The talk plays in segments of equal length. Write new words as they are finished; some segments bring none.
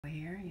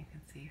here. You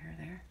can see her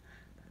there.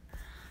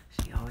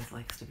 She always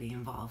likes to be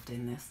involved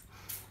in this.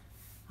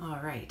 All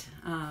right,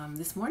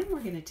 this morning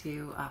we're going to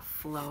do a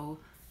flow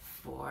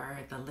for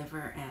the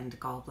liver and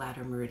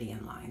gallbladder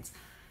meridian lines.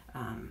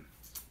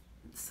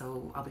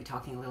 So I'll be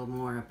talking a little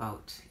more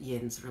about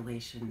Yin's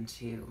relation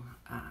to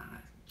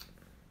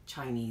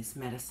Chinese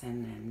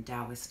medicine and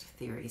Taoist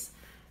theories.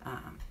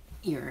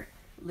 Your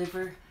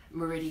liver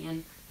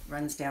meridian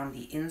runs down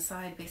the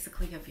inside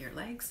basically of your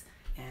legs,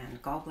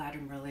 and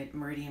gallbladder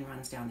meridian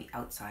runs down the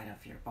outside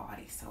of your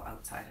body, so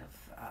outside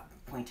of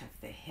point of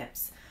the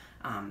hips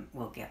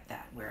will get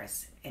that,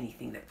 whereas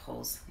anything that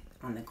pulls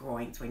on the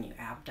groins when you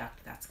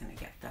abduct, that's going to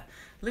get the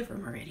liver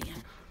meridian.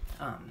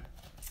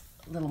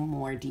 A little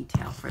more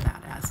detail for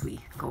that as we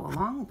go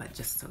along, but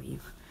just so you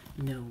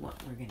know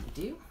what we're going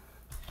to do,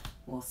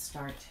 we'll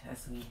start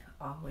as we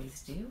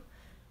always do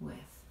with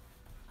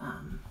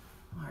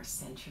our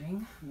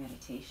centering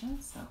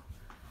meditation. So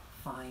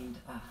find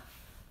a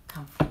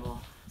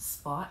comfortable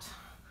spot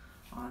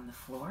on the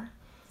floor.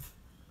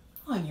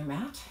 On your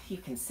mat, you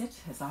can sit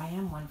as I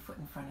am, one foot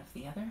in front of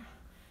the other,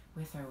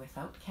 with or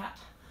without cat.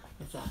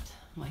 Is that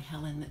my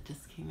Helen that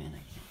just came in? I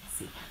can't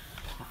see.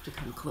 I have to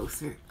come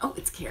closer. Oh,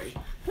 it's Carrie.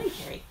 Hi,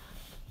 Carrie.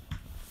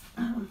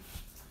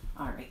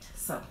 All right,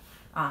 so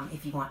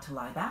if you want to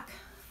lie back,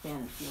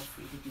 then feel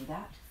free to do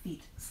that.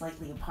 Feet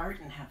slightly apart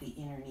and have the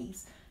inner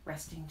knees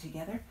resting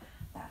together.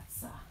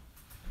 That's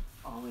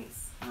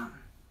always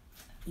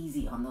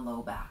easy on the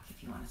low back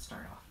if you want to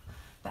start off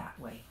that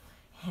way.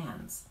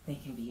 Hands, they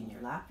can be in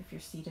your lap if you're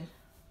seated,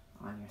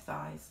 on your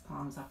thighs,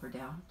 palms up or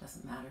down,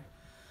 doesn't matter.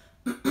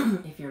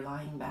 If you're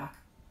lying back,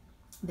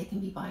 they can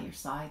be by your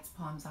sides,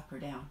 palms up or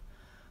down,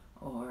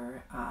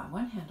 or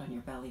one hand on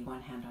your belly,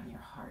 one hand on your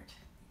heart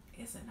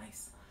is a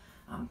nice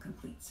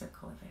complete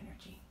circle of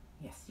energy.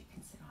 Yes, you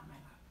can sit on my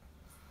lap.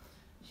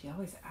 She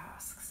always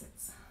asks,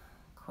 it's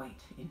quite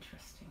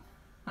interesting.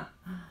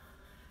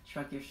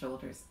 Shrug your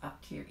shoulders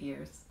up to your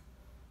ears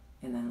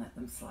and then let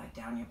them slide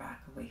down your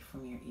back away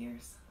from your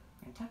ears,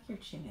 and tuck your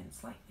chin in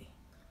slightly.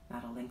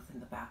 That'll lengthen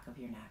the back of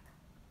your neck.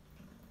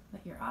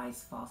 Let your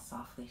eyes fall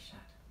softly shut.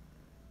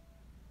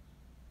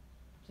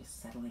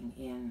 Just settling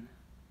in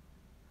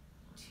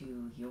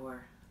to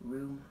your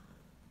room,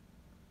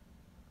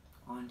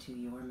 onto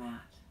your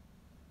mat,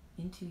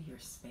 into your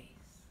space.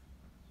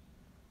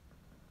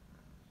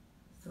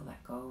 So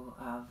let go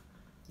of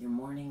your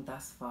morning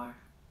thus far.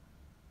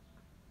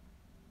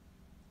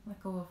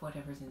 Let go of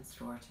whatever's in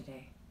store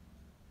today.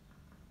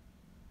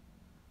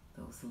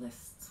 Those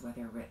lists,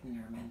 whether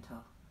written or mental,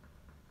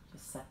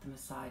 just set them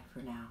aside for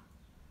now.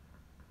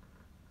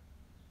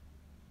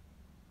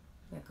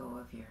 Let go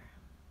of your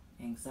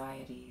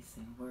anxieties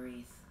and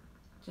worries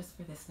just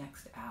for this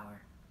next hour.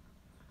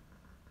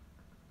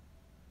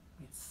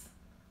 It's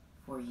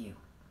for you,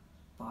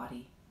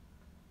 body,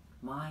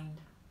 mind,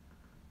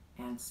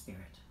 and spirit.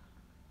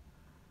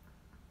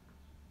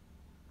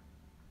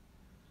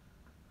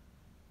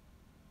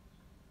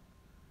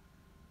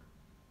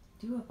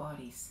 Do a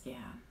body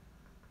scan.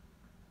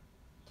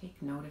 Take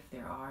note if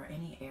there are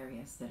any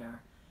areas that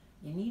are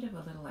in need of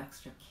a little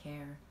extra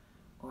care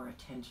or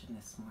attention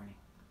this morning.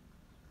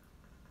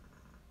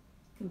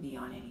 It can be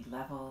on any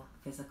level,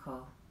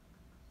 physical,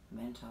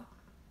 mental,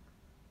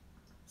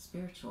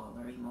 spiritual,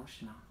 or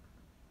emotional.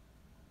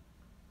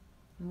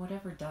 And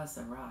whatever does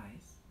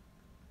arise,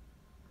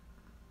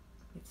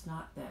 it's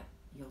not that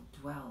you'll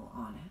dwell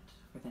on it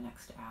for the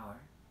next hour,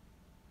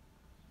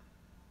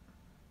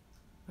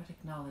 but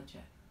acknowledge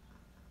it.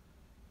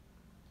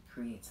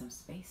 Create some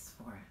space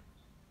for it.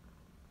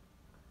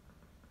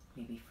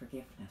 Maybe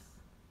forgiveness.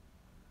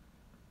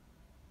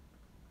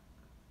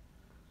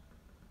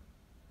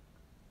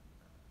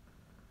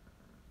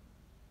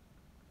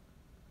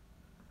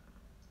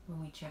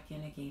 When we check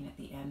in again at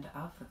the end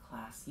of the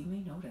class, you may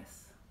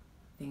notice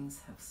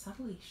things have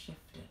subtly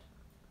shifted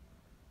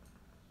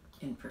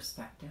in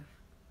perspective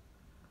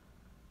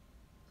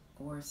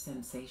or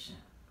sensation.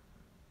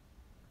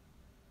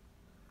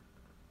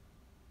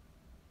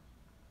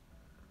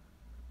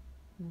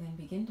 And then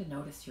begin to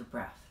notice your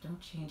breath. Don't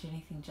change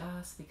anything,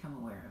 just become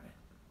aware of it.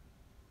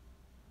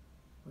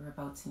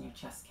 Whereabouts in your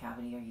chest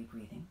cavity are you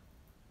breathing?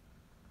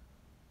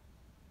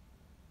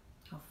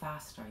 How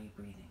fast are you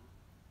breathing?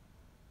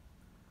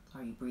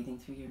 Are you breathing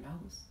through your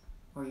nose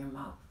or your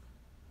mouth,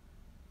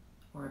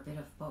 or a bit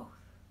of both?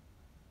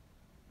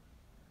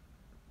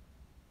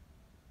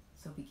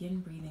 So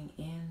begin breathing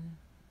in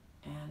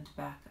and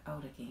back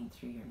out again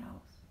through your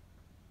nose.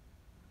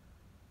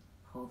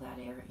 Pull that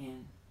air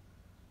in.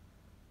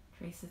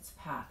 Trace its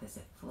path as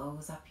it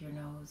flows up your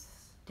nose,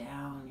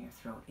 down your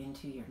throat,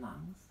 into your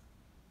lungs.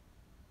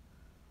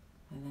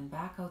 And then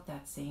back out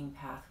that same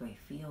pathway.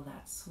 Feel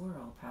that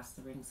swirl past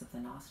the rings of the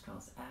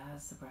nostrils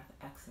as the breath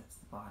exits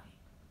the body.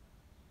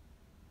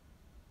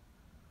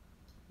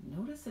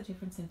 Notice the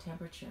difference in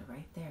temperature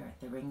right there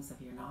at the rings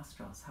of your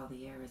nostrils, how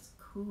the air is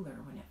cooler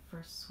when it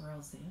first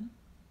swirls in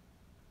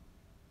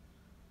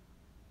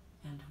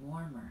and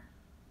warmer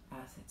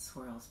as it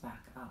swirls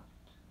back out.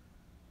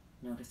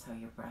 Notice how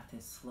your breath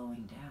is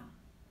slowing down.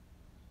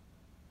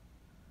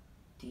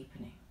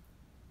 deepening.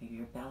 Maybe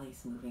your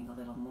belly's moving a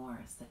little more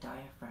as the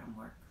diaphragm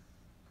works.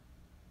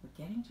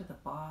 We're getting to the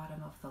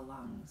bottom of the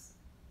lungs,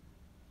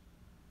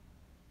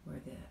 where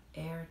the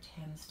air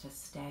tends to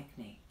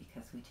stagnate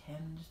because we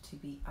tend to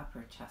be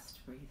upper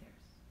chest breathers.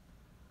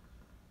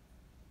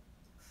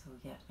 So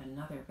yet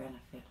another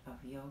benefit of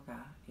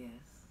yoga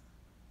is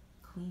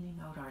cleaning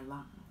out our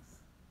lungs.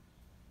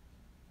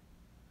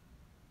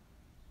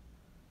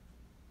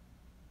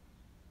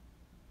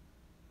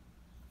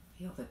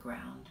 Feel the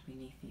ground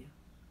beneath you.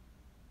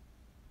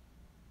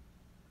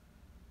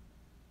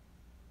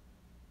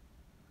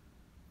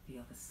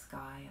 Feel the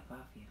sky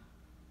above you.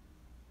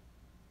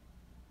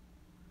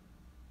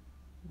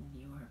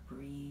 And you are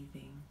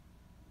breathing,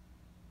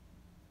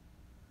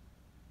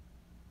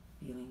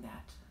 feeling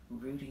that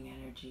rooting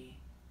energy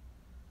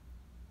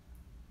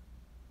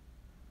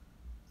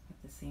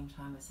at the same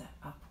time as that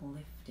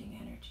uplifting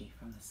energy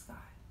from the sky.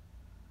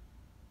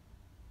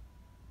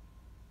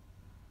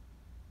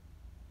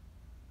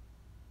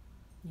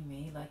 You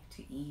may like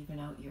to even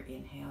out your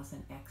inhales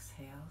and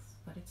exhales,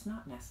 but it's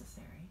not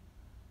necessary.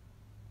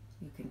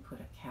 You can put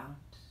a count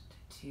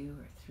to 2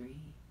 or 3,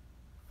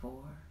 4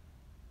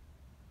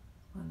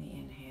 on the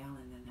inhale,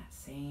 and then that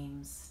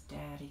same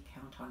steady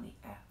count on the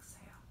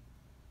exhale.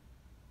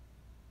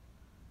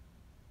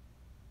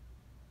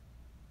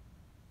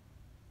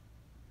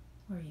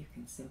 Or you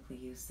can simply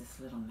use this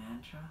little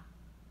mantra.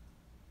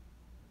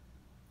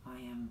 I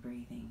am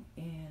breathing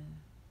in.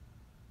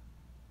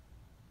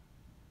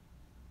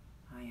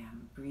 I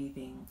am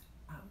breathing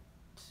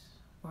out.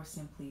 Or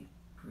simply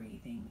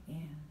breathing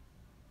in,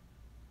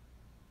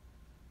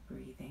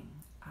 breathing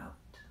out.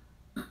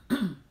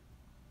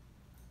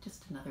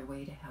 Just another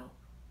way to help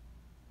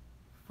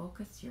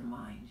focus your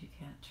mind. You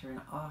can't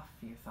turn off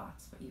your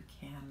thoughts, but you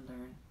can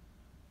learn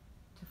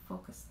to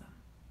focus them,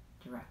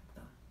 direct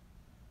them.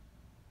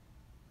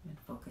 And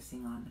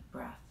focusing on the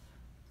breath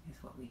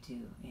is what we do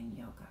in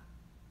yoga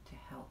to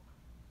help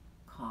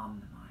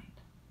calm the mind.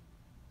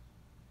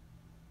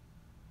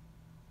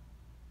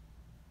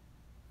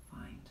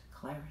 Find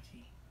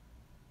clarity.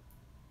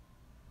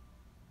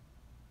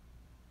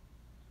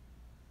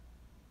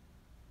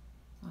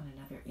 On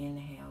another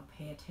inhale,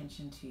 pay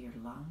attention to your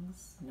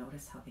lungs.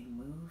 Notice how they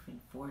move in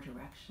 4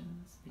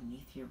 directions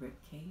beneath your rib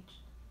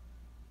cage,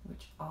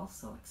 which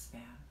also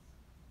expands.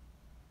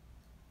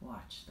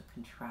 Watch the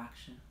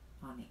contraction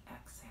on the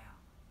exhale.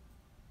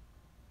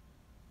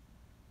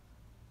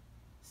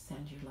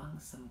 Send your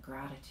lungs some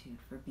gratitude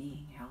for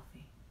being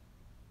healthy.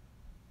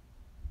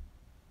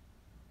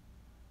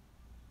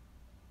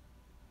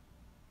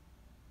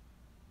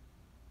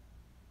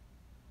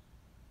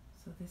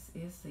 So this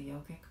is the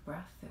yogic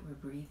breath that we're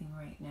breathing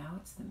right now.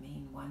 It's the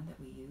main one that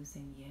we use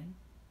in yin.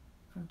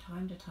 From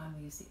time to time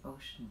we use the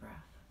ocean breath.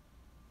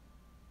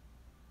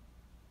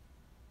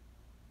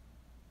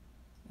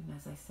 And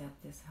as I said,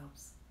 this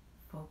helps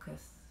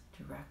focus,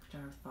 direct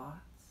our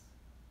thoughts.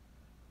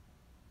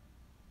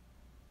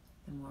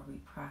 The more we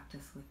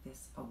practice with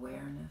this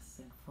awareness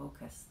and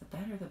focus, the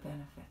better the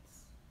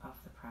benefits of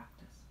the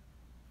practice.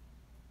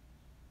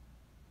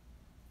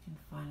 And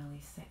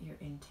finally, set your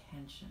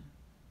intention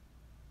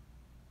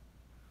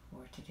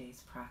for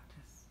today's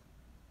practice.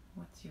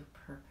 What's your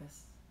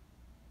purpose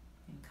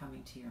in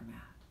coming to your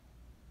mat?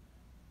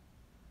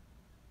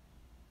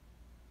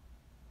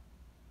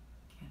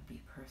 Can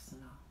be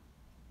personal,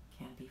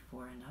 can be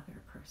for another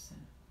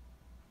person,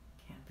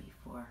 can be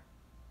for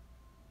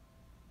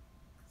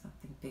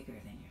something bigger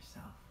than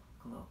yourself,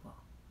 global.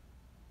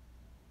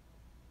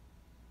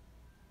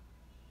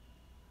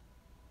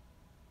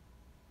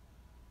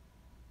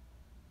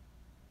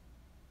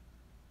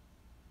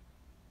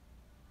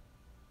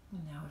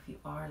 And now if you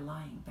are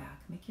lying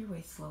back, make your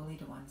way slowly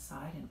to one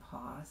side and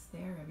pause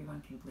there.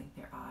 Everyone can blink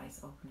their eyes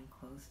open and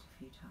closed a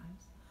few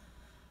times.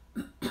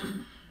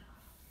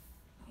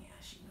 Yeah,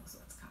 she knows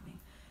what's coming.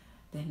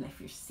 Then if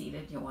you're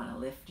seated, you'll want to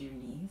lift your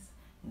knees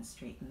and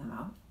straighten them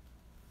out.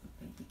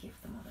 Maybe give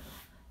them a little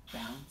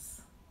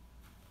bounce.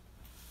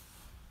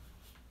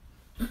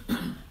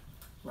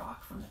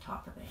 Rock from the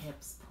top of the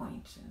hips,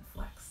 point and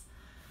flex.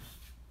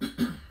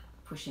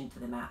 Push into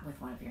the mat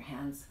with one of your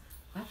hands.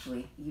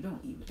 Actually,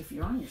 if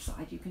you're on your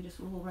side, you can just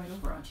roll right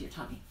over onto your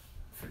tummy.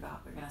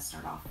 Forgot, we're going to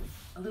start off with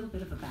a little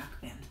bit of a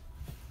back bend.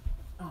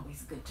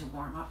 Always good to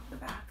warm up the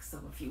back. So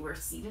if you were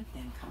seated,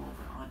 then come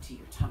over onto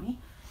your tummy.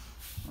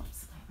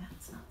 Oops,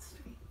 that's not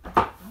straight. There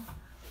we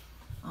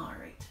go. All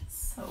right,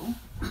 so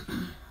you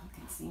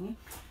can see me.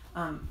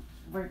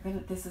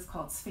 This is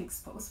called Sphinx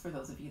pose for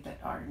those of you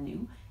that are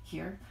new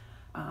here.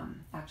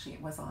 Actually,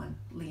 it was on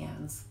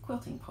Leanne's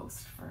quilting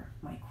post for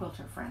my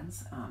quilter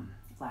friends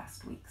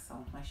last week,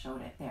 so I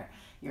showed it there.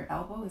 Your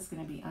elbow is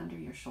going to be under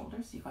your shoulder,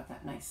 so you've got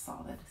that nice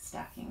solid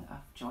stacking of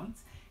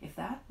joints. If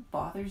that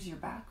bothers your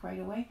back right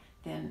away,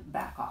 then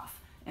back off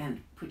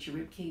and put your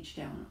rib cage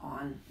down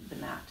on the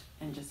mat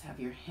and just have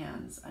your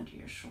hands under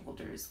your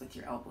shoulders with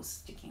your elbows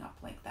sticking up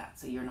like that,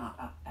 so you're not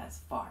up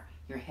as far.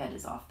 Your head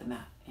is off the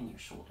mat and your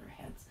shoulder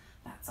heads,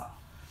 that's all.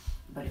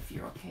 But if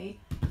you're okay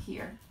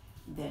here,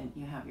 then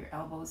you have your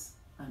elbows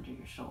under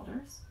your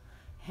shoulders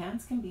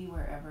Hands can be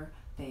wherever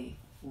they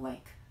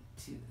like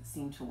to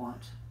seem to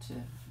want to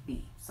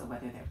be. So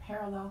whether they're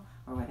parallel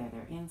or whether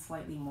they're in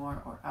slightly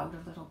more or out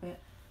a little bit,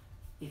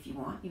 if you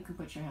want, you can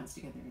put your hands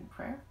together in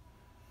prayer.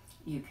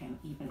 You can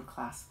even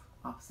clasp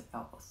opposite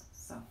elbows.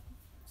 So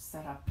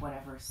set up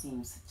whatever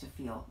seems to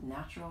feel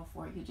natural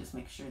for you. Just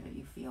make sure that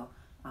you feel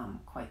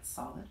quite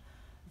solid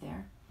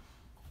there.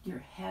 Your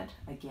head,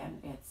 again,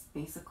 it's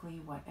basically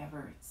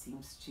whatever it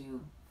seems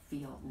to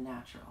feel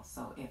natural.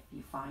 So if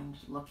you find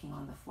looking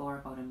on the floor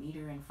about 1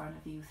 meter in front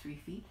of you, 3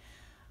 feet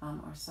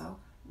or so,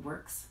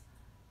 works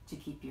to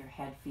keep your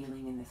head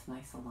feeling in this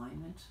nice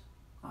alignment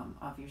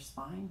of your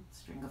spine.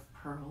 String of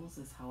pearls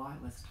is how I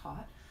was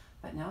taught.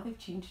 But now they've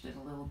changed it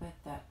a little bit,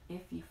 that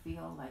if you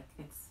feel like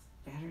it's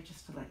better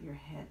just to let your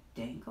head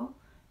dangle,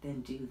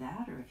 then do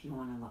that. Or if you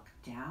want to look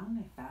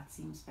down, if that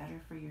seems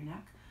better for your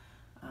neck,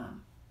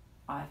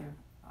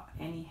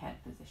 any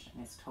head position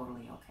is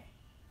totally okay.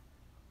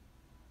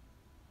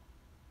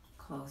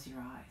 Close your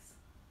eyes.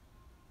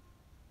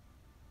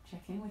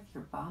 Check in with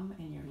your bum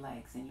and your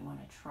legs, and you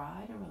want to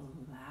try to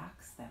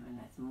relax them. And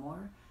as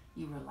more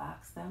you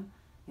relax them,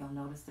 you'll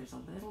notice there's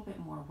a little bit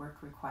more work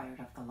required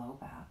of the low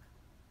back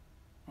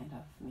and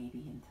of maybe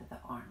into the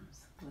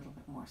arms, a little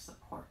bit more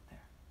support there.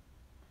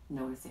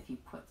 Notice if you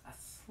put a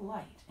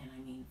slight, and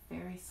I mean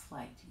very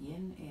slight,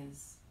 yin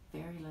is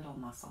very little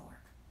muscle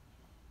work,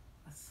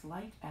 a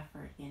slight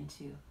effort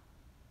into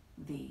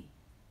the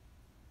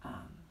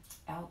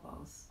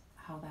elbows,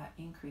 how that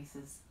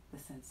increases the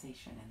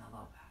sensation in the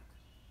low back.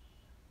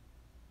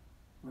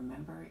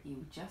 Remember,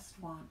 you just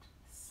want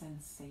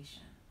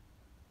sensation.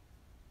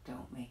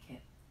 Don't make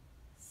it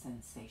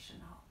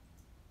sensational.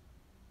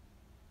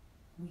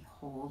 We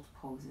hold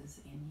poses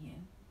in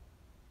yin,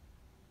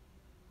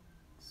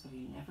 so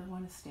you never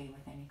want to stay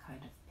with any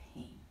kind of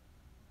pain.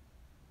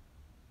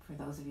 For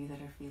those of you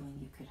that are feeling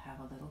you could have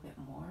a little bit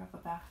more of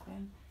a back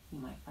bend, you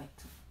might like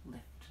to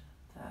lift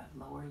the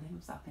lower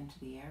limbs up into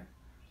the air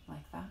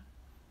like that.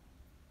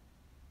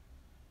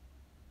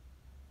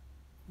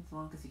 As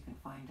long as you can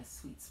find a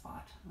sweet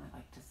spot, I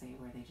like to say,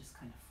 where they just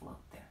kind of float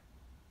there.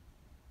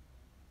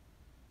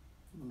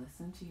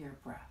 Listen to your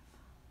breath.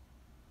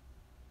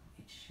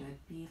 It should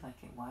be like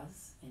it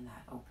was in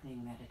that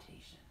opening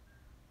meditation.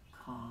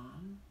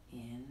 Calm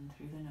in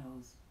through the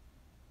nose,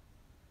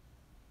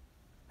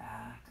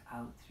 back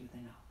out through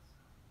the nose.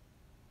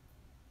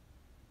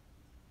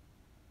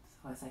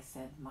 So as I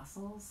said,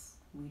 muscles,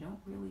 we don't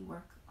really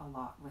work a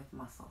lot with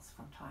muscles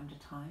from time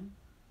to time,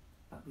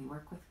 but we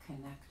work with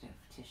connective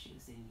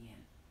tissues in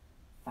yin.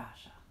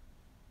 Fascia,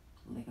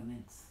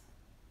 ligaments,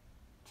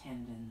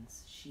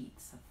 tendons,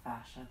 sheets of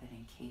fascia that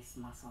encase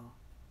muscle,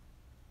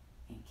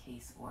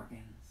 encase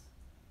organs,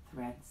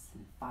 threads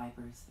and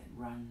fibers that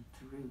run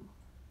through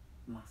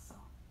muscle.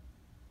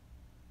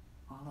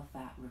 All of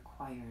that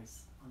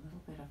requires a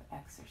little bit of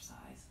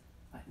exercise,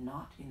 but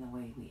not in the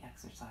way we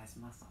exercise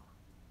muscle.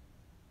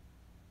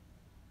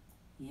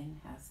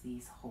 Yin has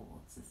these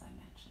holds, as I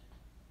mentioned.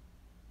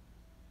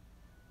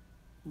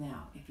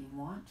 Now, if you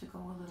want to go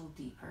a little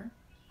deeper,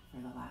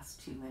 for the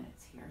last 2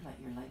 minutes here, let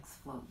your legs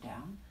float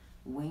down,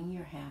 wing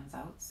your hands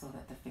out so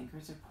that the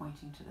fingers are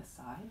pointing to the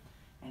side,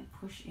 and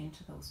push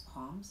into those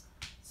palms,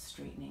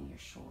 straightening your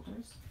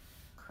shoulders.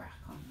 Crack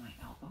on my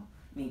elbow.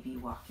 Maybe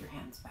walk your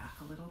hands back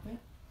a little bit.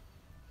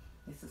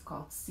 This is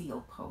called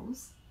seal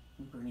pose.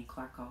 And Bernie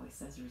Clark always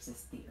says,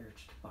 resist the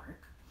urge to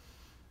bark.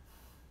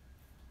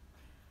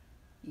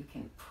 You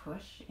can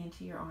push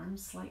into your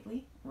arms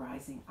slightly,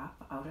 rising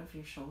up out of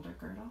your shoulder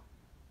girdle.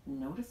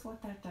 Notice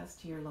what that does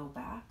to your low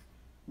back.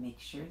 Make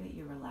sure that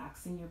you're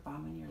relaxing your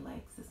bum and your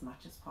legs as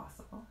much as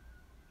possible.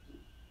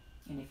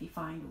 And if you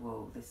find,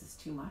 whoa, this is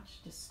too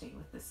much, just stay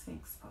with the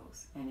Sphinx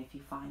pose. And if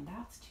you find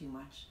that's too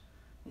much,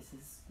 this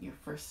is your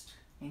first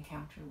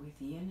encounter with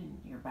yin and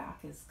your back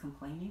is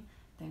complaining,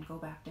 then go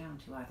back down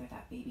to either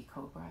that baby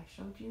cobra I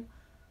showed you,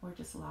 or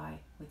just lie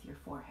with your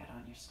forehead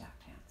on your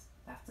stacked hands.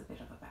 That's a bit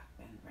of a back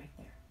bend right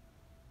there.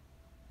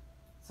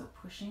 So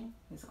pushing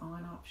is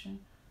an option,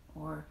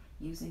 or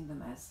using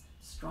them as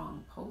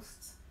strong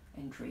posts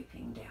and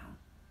draping down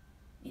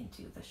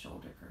into the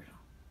shoulder girdle.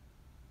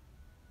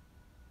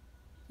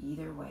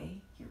 Either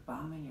way, your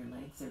bum and your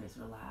legs are as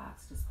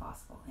relaxed as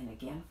possible. And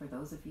again, for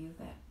those of you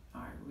that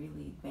are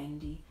really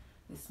bendy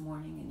this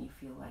morning and you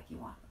feel like you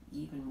want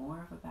even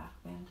more of a back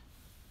bend,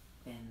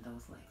 bend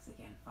those legs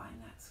again, find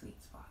that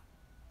sweet spot,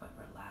 but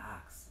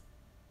relax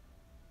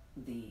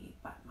the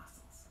butt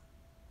muscles.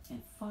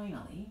 And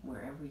finally,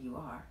 wherever you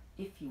are,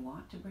 if you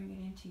want to bring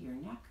it into your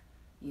neck,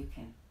 you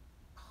can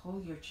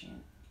pull your chin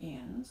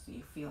in so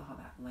you feel how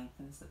that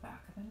lengthens the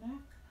back of the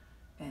neck,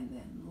 and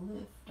then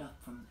lift up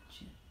from the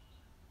chin.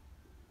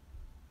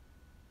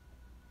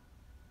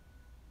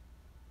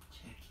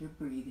 Check your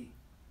breathing.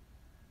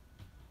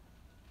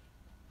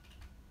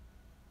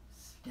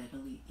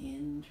 Steadily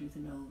in through the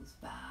nose,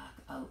 back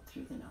out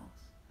through the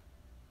nose.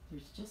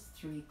 There's just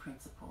 3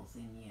 principles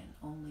in yin,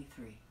 only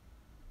 3.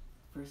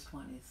 First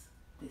one is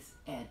this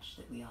edge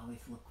that we always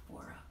look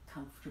for, a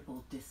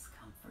comfortable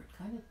discomfort,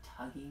 kind of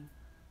tugging,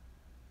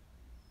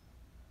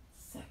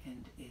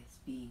 Second is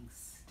being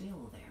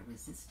still there,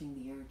 resisting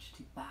the urge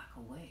to back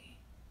away.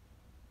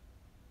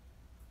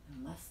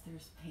 Unless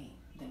there's pain,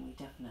 then we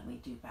definitely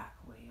do back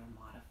away or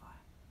modify.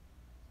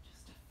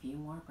 Just a few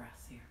more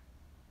breaths here.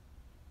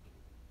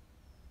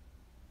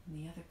 And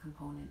the other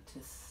component to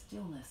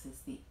stillness is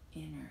the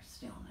inner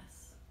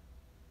stillness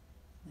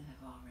that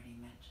I've already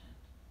mentioned.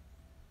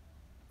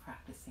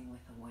 Practicing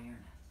with awareness.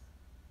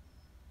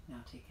 Now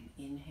take an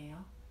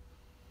inhale,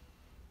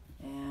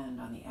 and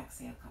on the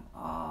exhale come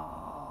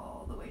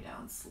all the way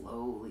down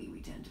slowly.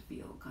 We tend to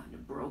feel kind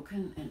of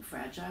broken and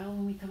fragile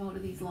when we come out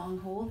of these long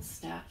holds.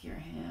 Stack your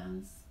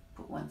hands,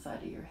 put one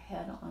side of your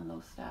head on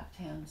those stacked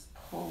hands,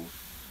 pull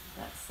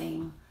that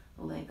same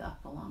leg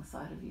up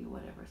alongside of you,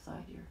 whatever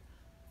side your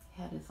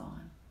head is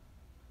on.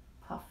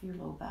 Puff your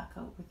low back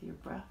out with your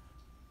breath.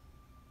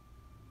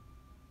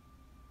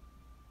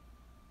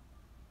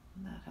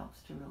 And that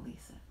helps to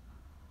release it.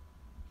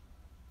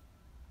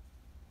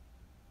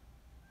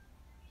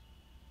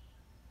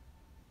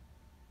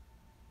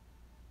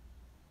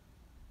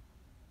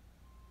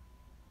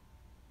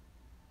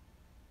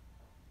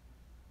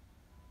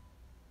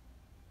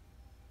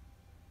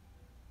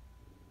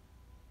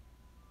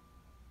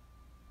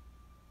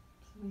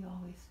 So we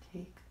always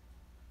take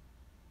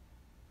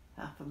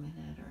half a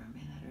minute or a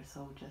minute or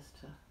so just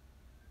to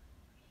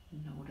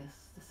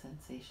notice the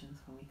sensations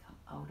when we come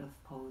out of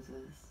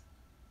poses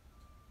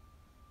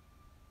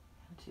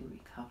and to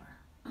recover.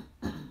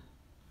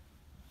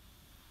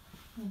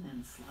 And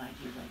then slide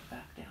your leg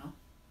back down.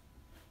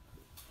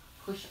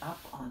 Push up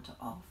onto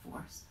all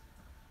fours.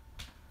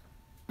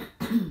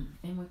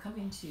 And we're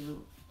coming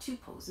to two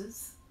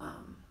poses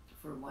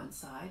for one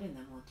side, and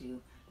then we'll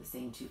do the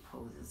same two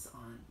poses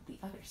on the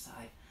other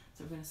side.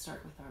 So we're going to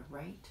start with our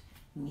right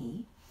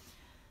knee.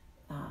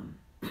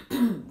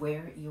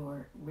 Where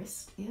your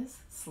wrist is,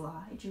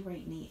 slide your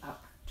right knee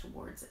up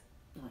towards it,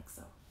 like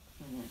so.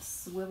 And then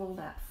swivel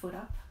that foot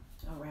up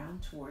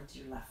around towards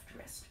your left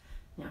wrist.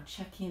 Now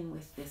check in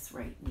with this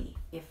right knee.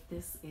 If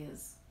this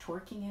is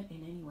torquing it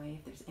in any way,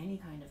 if there's any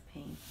kind of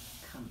pain,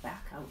 come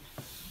back out,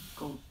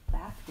 go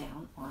back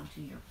down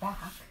onto your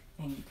back,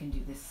 and you can do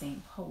this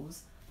same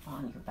pose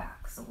on your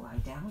back. So lie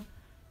down,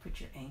 put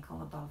your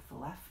ankle above the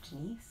left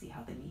knee, see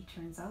how the knee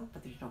turns out,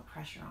 but there's no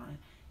pressure on it.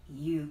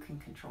 You can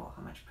control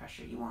how much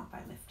pressure you want by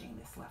lifting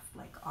this left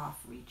leg off,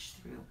 reach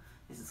through.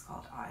 This is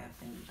called eye of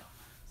the needle.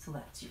 So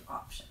that's your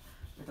option.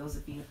 For those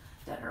of you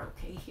that are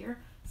okay here,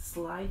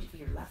 slide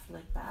your left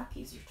leg back,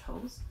 use your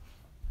toes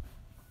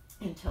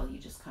until you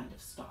just kind of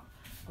stop.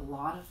 A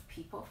lot of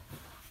people,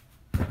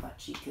 their butt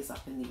cheek is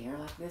up in the air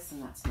like this,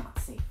 and that's not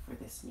safe for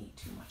this knee,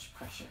 too much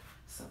pressure.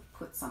 So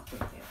put something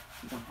there.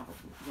 If you don't have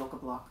a yoga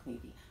block,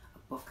 maybe a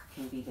book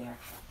can be there.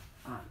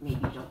 Maybe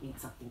you don't need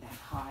something that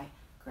high.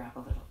 Grab a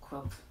little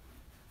quilt.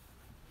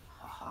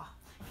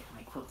 Get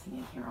my quilting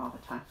in here all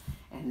the time.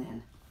 And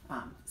then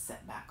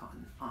set back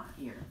on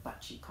your butt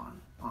cheek on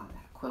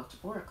that quilt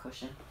or a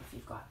cushion, if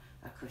you've got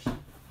a cushion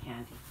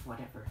handy,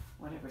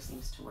 whatever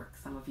seems to work.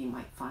 Some of you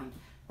might find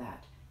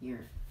that your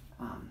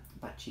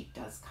butt cheek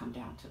does come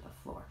down to the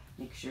floor.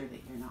 Make sure that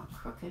you're not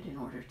crooked in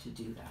order to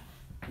do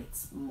that.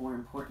 It's more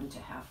important to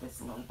have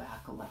this low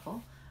back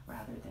level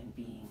rather than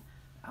being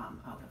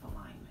out of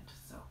alignment.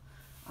 So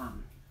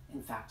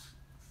in fact,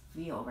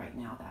 feel right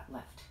now that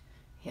left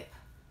hip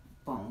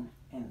bone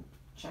and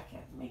check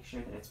it. Make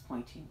sure that it's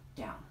pointing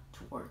down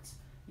towards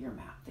your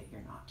mat, that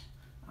you're not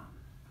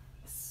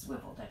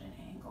swiveled at an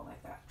angle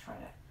like that. Try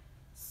to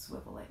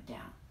swivel it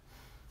down.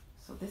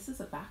 So this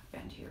is a back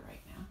bend here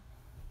right now.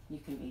 You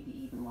can maybe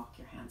even walk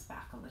your hands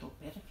back a little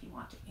bit if you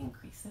want to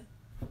increase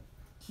it.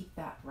 Keep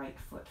that right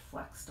foot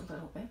flexed a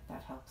little bit.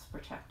 That helps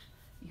protect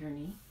your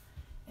knee.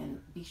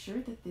 And be sure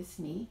that this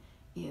knee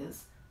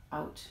is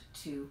out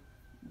to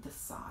the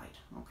side,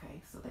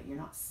 okay, so that you're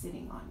not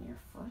sitting on your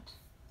foot.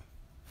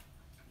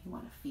 You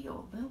want to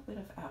feel a little bit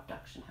of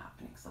abduction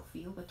happening, so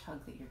feel the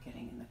tug that you're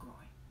getting in the groin.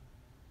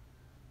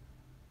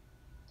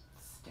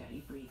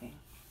 Steady breathing.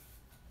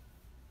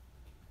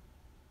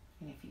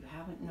 And if you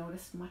haven't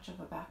noticed much of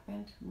a back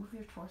bend, move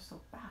your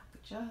torso back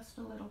just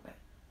a little bit.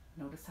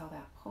 Notice how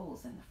that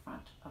pulls in the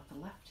front of the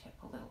left hip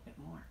a little bit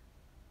more.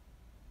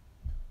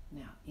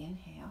 Now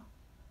inhale,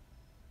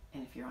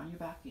 and if you're on your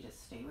back, you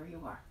just stay where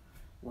you are.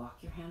 Walk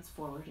your hands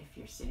forward. If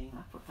you're sitting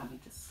up, we're coming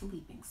to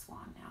sleeping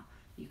swan now.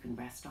 You can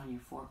rest on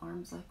your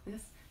forearms like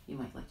this. You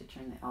might like to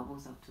turn the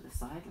elbows out to the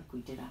side like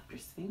we did after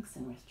Sphinx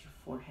and rest your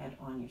forehead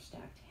on your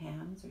stacked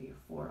hands or your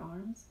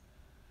forearms.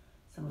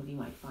 Some of you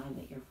might find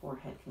that your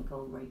forehead can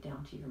go right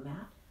down to your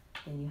mat.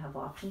 Then you have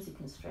options. You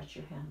can stretch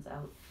your hands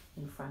out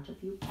in front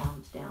of you,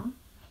 palms down,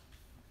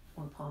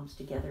 or palms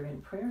together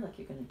in prayer like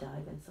you're going to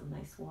dive in some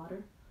nice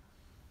water.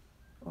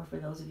 Or for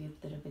those of you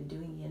that have been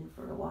doing yin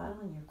for a while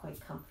and you're quite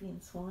comfy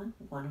in swan,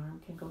 one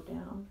arm can go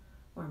down,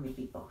 or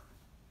maybe both.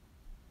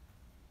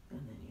 And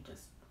then you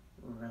just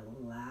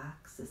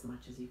relax as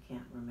much as you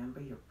can. Remember,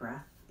 your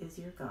breath is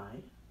your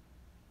guide.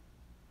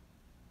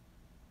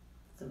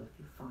 So if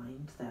you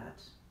find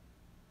that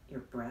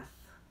your breath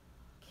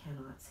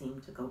cannot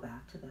seem to go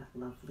back to that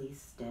lovely,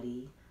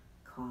 steady,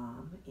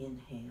 calm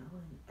inhale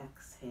and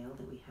exhale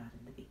that we had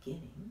in the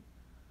beginning.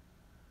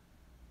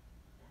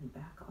 And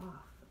back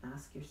off.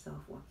 Ask yourself,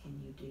 what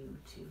can you do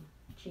to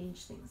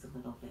change things a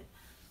little bit?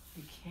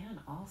 You can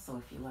also,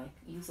 if you like,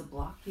 use a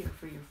block here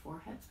for your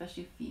forehead,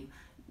 especially if you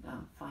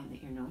find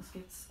that your nose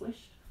gets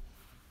squished.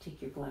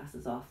 Take your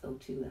glasses off though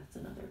too, that's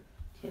another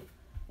tip.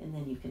 And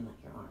then you can let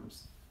your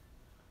arms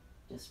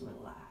just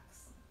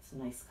relax. It's a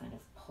nice kind of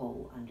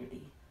pull under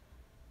the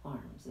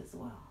arms as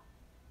well.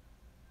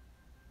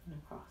 And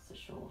across the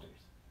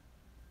shoulders.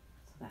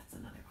 So that's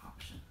another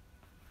option.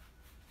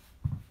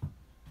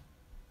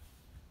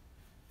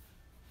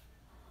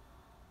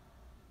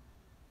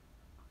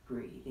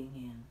 Breathing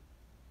in.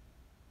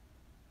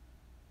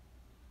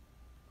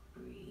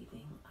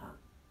 Breathing out.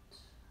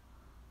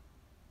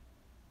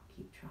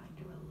 Keep trying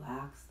to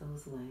relax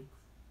those legs.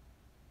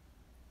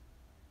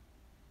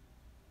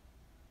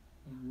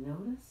 Now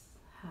notice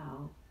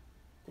how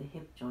the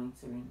hip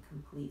joints are in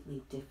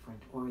completely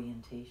different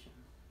orientations.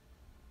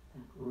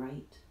 That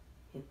right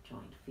hip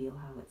joint, feel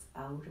how it's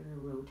outer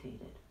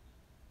rotated.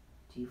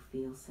 Do you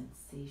feel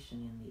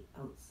sensation in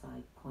the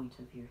outside point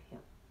of your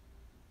hip?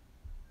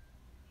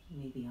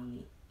 Maybe on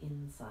the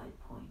inside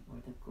point where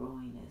the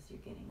groin is, you're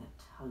getting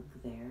a tug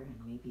there, and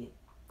maybe it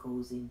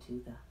goes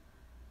into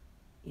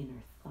the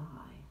inner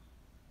thigh.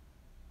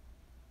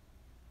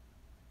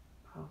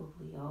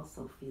 Probably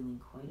also feeling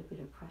quite a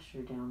bit of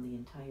pressure down the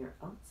entire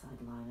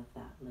outside line of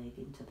that leg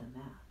into the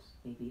mat.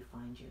 Maybe you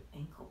find your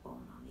ankle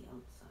bone on the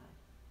outside.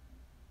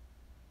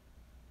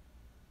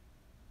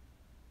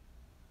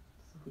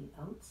 So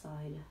the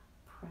outside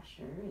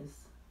pressure is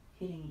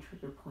hitting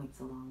trigger points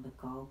along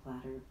the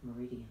gallbladder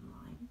meridian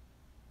line.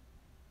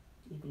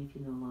 Even if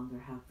you no longer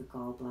have the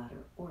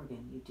gallbladder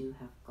organ, you do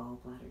have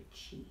gallbladder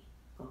qi,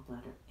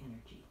 gallbladder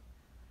energy.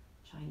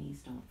 Chinese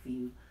don't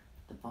view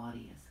the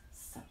body as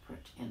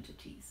separate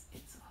entities.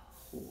 It's a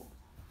whole.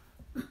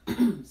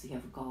 So you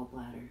have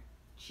gallbladder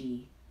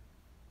qi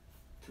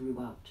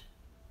throughout.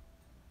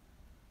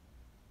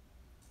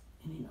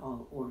 And in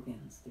all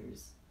organs,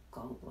 there's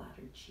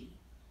gallbladder qi.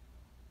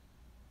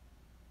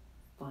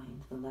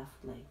 Find the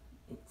left leg.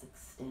 It's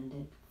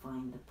extended.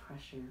 Find the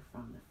pressure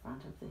from the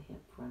front of the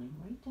hip running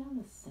right down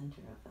the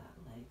center of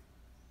that leg.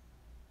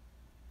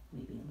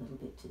 Maybe a little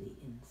bit to the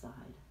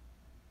inside.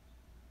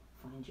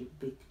 Find your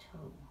big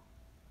toe.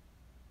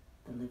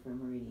 The liver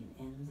meridian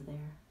ends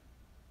there.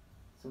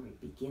 So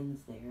it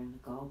begins there and the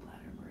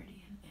gallbladder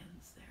meridian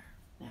ends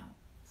there. Now,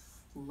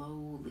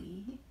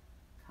 slowly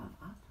come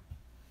up.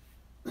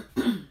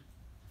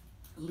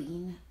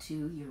 Lean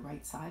to your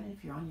right side.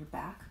 If you're on your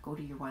back, go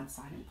to your one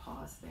side and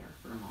pause there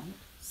for a moment.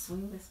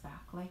 Swing this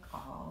back leg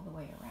all the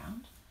way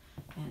around.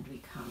 And we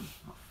come,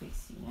 I'll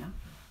face you now,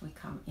 we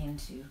come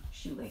into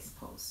shoelace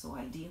pose. So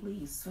ideally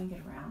you swing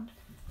it around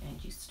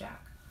and you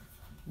stack.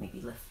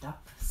 Maybe lift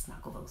up,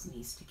 snuggle those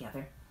knees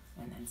together,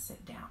 and then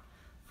sit down.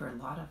 For a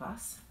lot of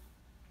us,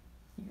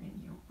 you're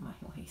in my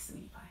way,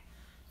 sweetie pie.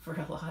 For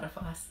a lot of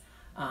us,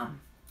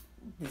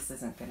 this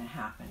isn't going to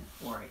happen,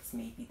 or it's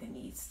maybe the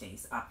knee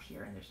stays up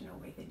here and there's no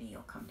way the knee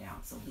will come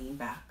down. So lean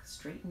back,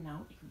 straighten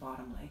out your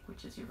bottom leg,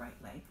 which is your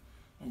right leg,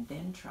 and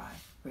then try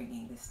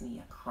bringing this knee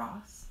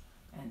across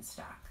and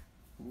stack,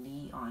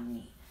 knee on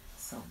knee.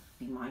 So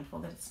be mindful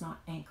that it's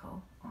not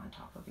ankle on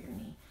top of your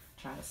knee.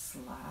 Try to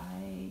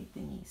slide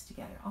the knees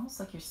together, almost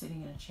like you're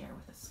sitting in a chair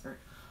with a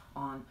skirt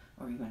on,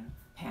 or even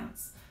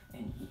pants,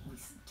 and we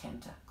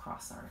tend to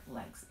cross our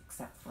legs,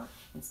 except for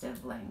instead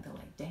of letting the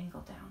leg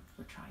dangle down,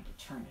 we're trying to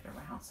turn it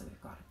around, so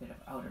we've got a bit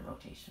of outer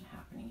rotation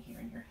happening here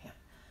in your hip.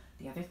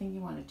 The other thing you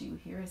want to do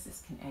here is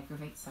this can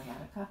aggravate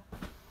sciatica,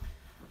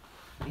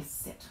 is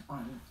sit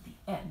on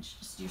the edge,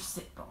 just your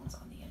sit bones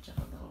on the edge of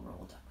a little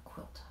rolled up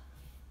quilt.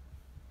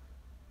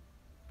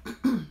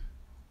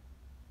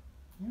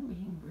 You're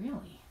being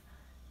really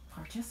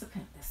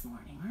participant this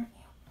morning, aren't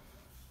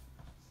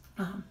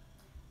you?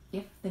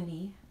 If the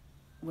knee,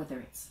 whether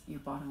it's your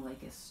bottom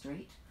leg is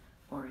straight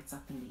or it's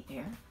up in the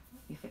air,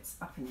 if it's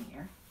up in the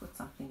air, put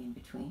something in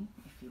between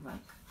if you like.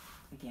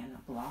 Again,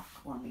 a block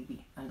or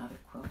maybe another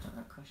quilt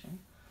or a cushion.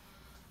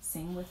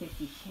 Same with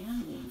if you can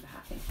lean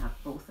back and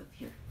have both of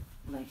your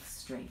legs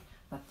straight,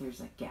 but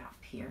there's a gap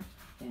here,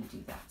 then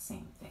do that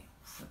same thing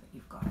so that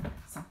you've got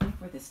something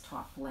for this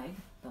top leg,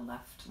 the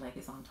left leg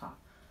is on top,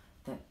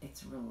 that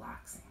it's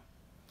relaxing.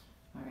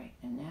 All right,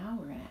 and now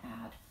we're going to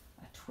add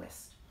a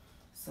twist.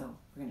 So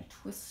we're going to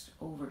twist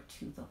over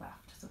to the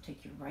left. So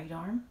take your right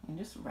arm and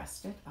just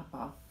rest it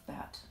above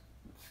that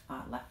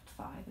left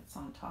thigh that's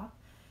on top.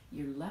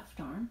 Your left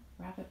arm,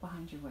 wrap it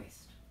behind your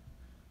waist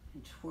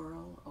and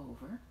twirl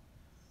over.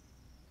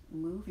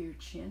 Move your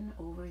chin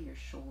over your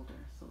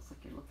shoulder. So it's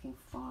like you're looking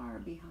far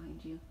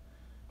behind you,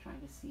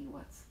 trying to see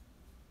what's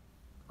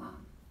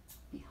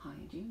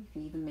behind you. You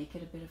can even make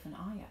it a bit of an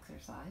eye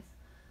exercise.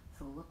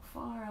 So look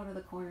far out of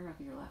the corner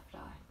of your left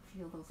eye.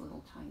 Feel those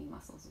little tiny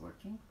muscles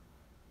working.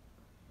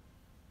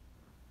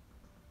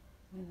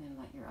 And then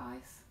let your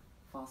eyes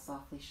fall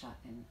softly shut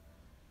and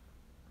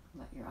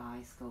let your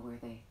eyes go where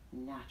they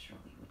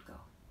naturally would go.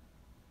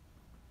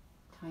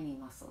 Tiny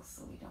muscles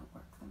so we don't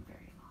work them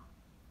very long.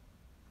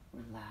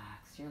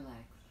 Relax your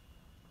legs.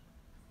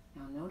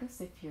 Now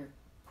notice if you're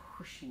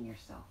pushing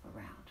yourself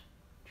around.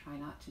 Try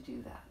not to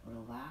do that.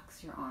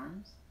 Relax your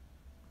arms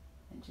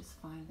and just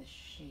find the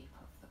shape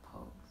of the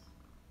pose.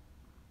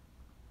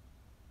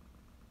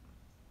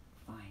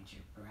 Find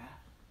your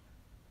breath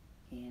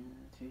in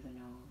through the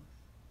nose,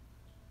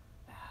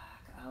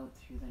 back out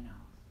through the nose.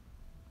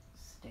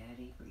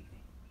 Steady breathing.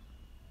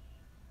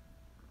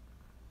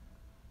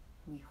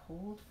 We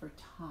hold for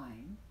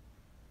time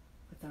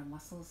with our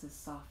muscles as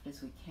soft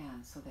as we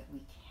can so that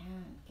we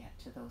can get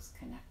to those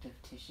connective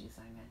tissues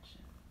I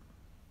mentioned.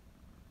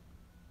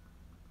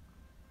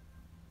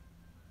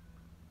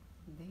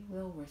 They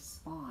will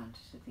respond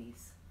to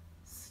these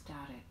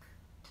static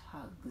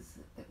tugs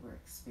that we're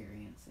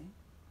experiencing.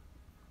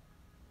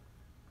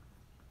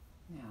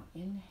 Now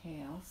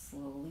inhale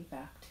slowly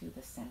back to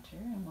the center,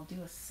 and we'll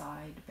do a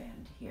side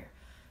bend here.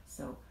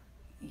 So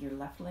your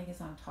left leg is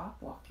on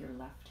top, walk your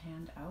left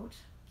hand out,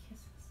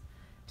 kisses,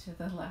 to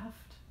the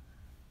left.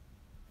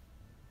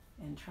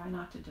 And try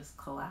not to just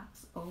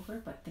collapse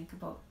over, but think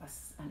about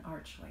an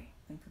archway.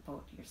 Think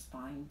about your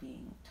spine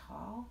being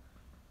tall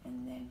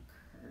and then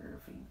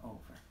curving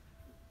over.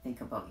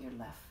 Think about your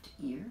left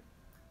ear.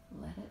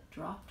 Let it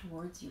drop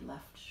towards your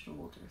left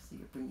shoulder, so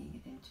you're bringing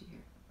it into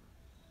your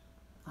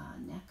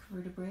neck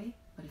vertebrae.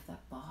 But if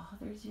that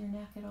bothers your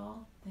neck at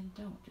all, then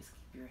don't. Just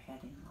keep your head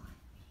in line.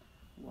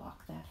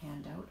 Walk that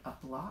hand out.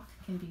 A block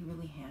can be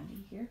really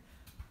handy here.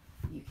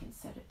 You can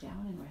set it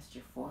down and rest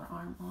your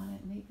forearm on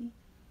it maybe.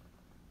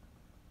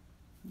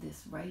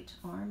 This right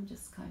arm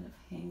just kind of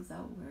hangs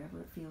out wherever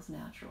it feels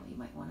natural. You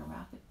might want to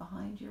wrap it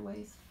behind your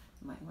waist.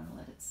 You might want to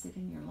let it sit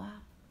in your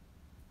lap.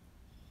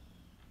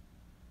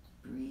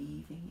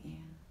 Breathing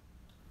in,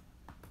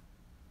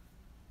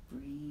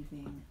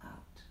 breathing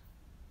out.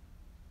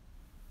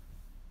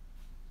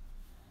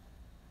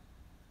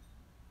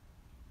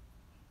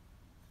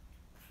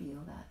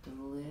 Feel that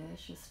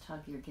delicious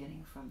tug you're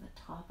getting from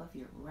the top of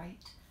your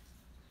right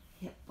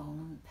hip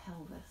bone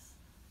pelvis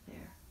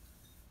there.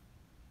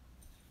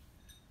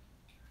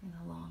 And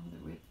along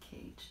the rib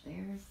cage,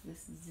 there's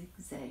this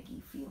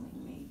zigzaggy feeling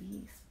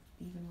maybe,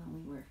 even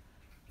when we were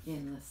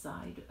in the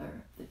side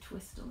or the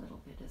twist a little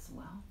bit as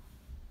well.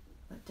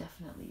 But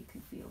definitely you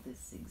can feel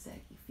this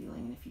zigzaggy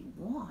feeling. And if you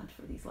want,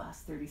 for these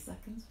last 30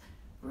 seconds,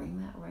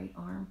 bring that right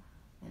arm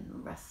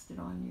and rest it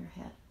on your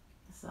head,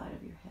 the side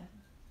of your head.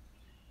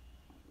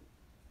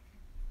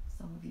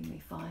 Some of you may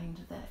find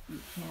that you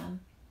can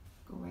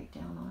go right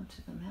down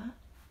onto the mat,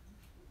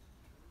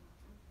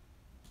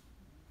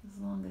 as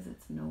long as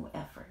it's no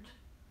effort,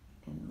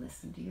 and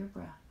listen to your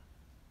breath.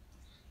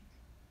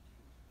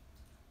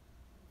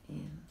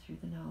 In through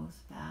the nose,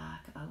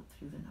 back out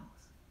through the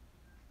nose.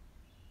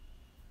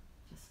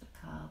 Just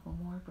a couple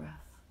more breaths.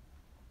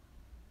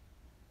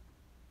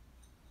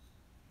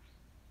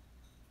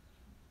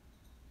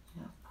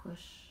 Now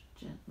push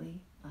gently,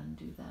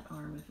 undo that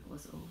arm if it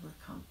was over,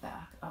 come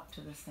back up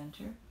to the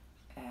center.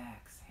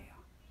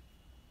 Exhale.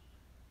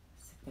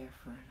 Sit there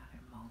for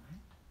another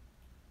moment.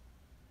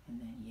 And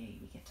then, yay,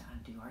 we get to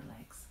undo our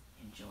legs.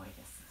 Enjoy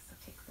this. So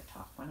take the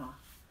top one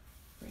off.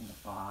 Bring the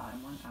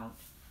bottom one out.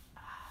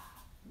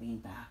 Lean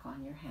back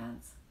on your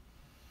hands.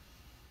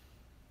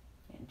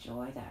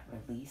 Enjoy that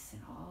release in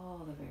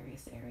all the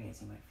various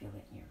areas. You might feel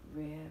it in your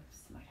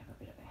ribs. You might have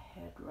a bit of a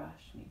head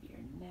rush. Maybe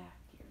your neck,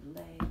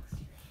 your legs,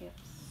 your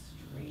hips.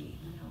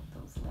 Straighten out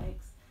those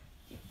legs.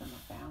 Give them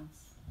a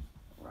bounce.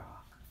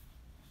 Rock.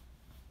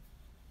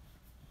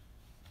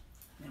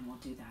 And then we'll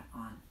do that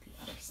on the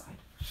other side.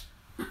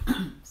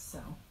 So,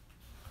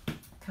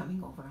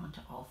 coming over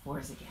onto all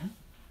fours again,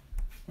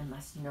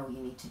 unless you know you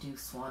need to do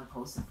swan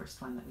pose, the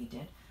first one that we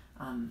did,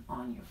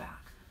 on your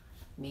back.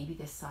 Maybe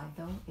this side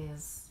though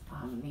is,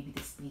 maybe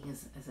this knee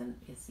is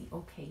the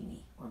okay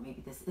knee, or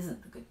maybe this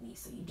isn't the good knee,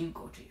 so you do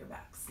go to your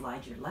back.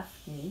 Slide your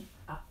left knee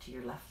up to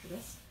your left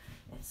wrist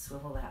and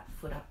swivel that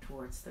foot up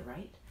towards the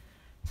right.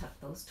 Tuck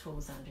those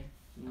toes under,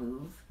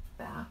 move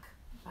back,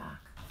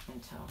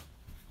 until,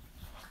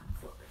 come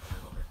forward a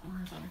little bit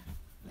more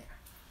there.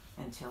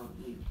 Until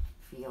you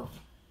feel,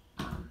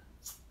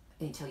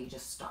 until you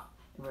just stop.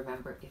 And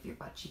remember, if your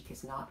butt cheek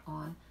is not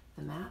on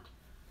the mat,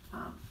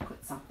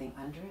 put something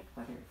under it,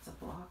 whether it's a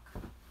block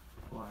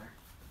or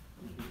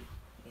maybe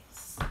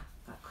it's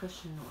a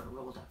cushion or a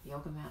rolled up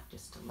yoga mat,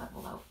 just to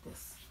level out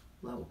this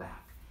low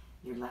back.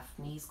 Your left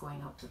knee's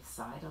going out to the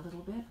side a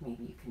little bit.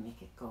 Maybe you can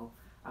make it go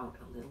out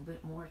a little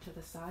bit more to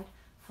the side.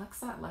 Flex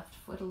that left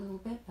foot a little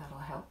bit. That'll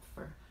help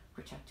for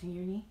protecting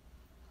your knee.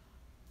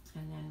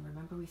 And then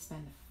remember, we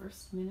spend the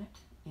first minute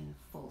in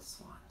full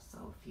swan.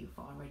 So if you've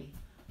already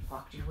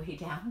walked your way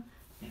down,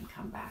 then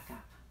come back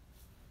up.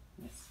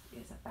 This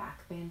is a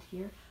back bend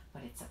here,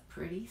 but it's a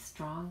pretty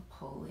strong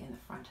pull in the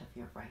front of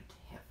your right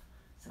hip.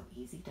 So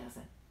easy does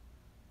it.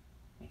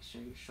 Make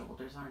sure your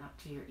shoulders aren't up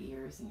to your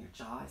ears and your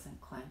jaw isn't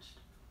clenched.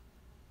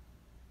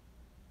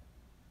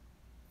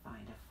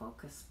 Find a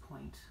focus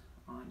point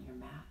on your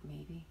mat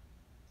maybe,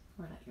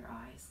 or let your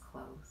eyes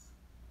close.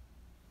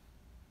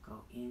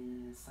 Go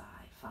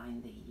inside.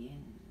 Find the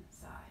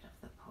inside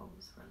of the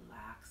pose.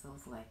 Relax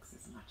those legs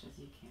as much as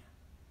you can.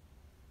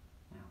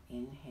 Now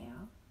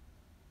inhale.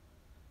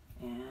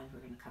 And we're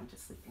going to come to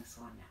sleeping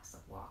swan now. So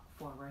walk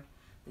forward.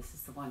 This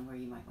is the one where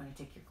you might want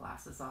to take your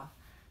glasses off.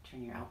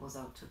 Turn your elbows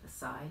out to the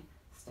side.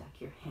 Stack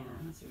your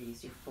hands or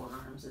use your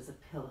forearms as a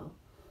pillow.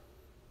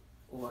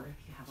 Or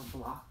if you have a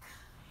block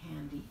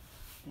handy,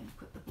 then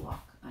put the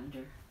block under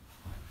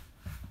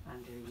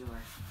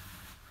your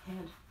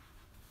head.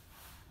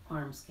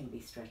 Arms can be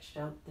stretched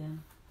out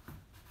then.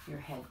 Your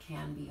head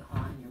can be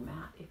on your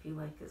mat if you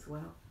like as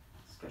well.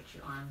 Stretch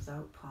your arms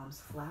out, palms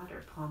flat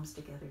or palms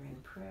together in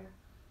prayer.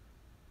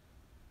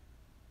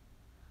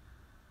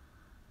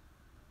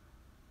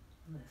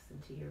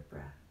 Listen to your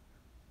breath.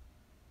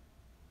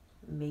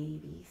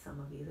 Maybe some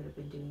of you that have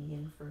been doing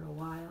yin for a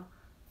while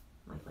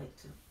might like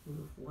to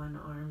move one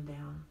arm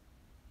down,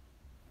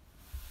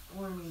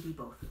 or maybe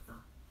both of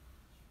them.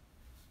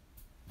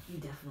 You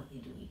definitely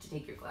do need to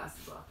take your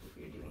glasses off if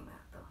you're doing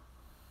that though,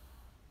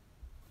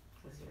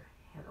 because your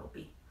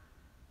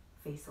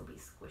face will be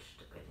squished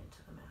a bit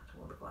into the mat.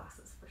 Well, the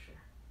glasses for sure.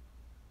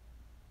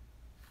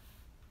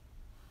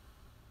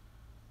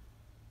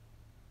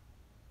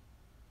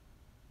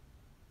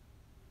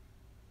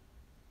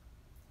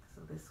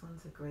 So this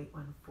one's a great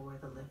one for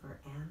the liver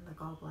and the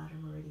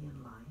gallbladder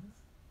meridian lines.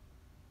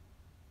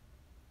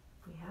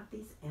 We have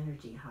these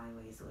energy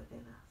highways within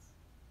us.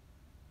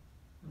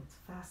 And it's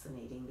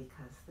fascinating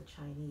because the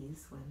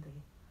Chinese, when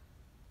they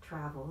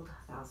traveled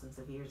thousands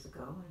of years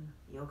ago, and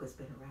yoga's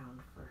been around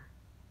for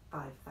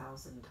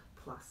 5,000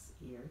 plus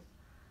years,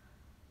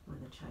 when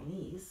the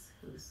Chinese,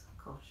 whose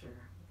culture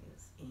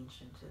is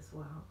ancient as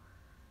well,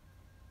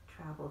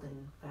 traveled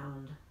and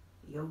found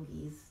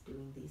yogis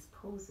doing these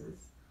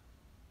poses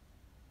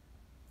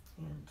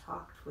and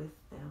talked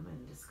with them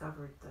and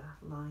discovered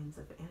the lines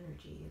of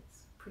energy. It's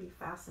pretty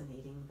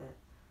fascinating that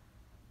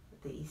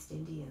the East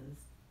Indians'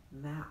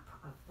 map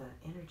of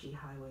the energy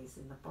highways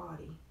in the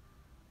body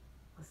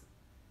was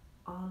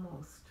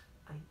almost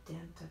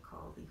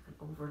identical. You can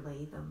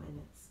overlay them and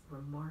it's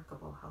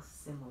remarkable how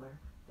similar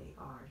they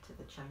are to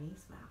the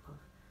Chinese map of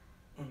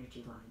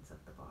energy lines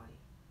of the body.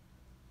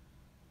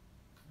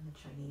 And the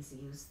Chinese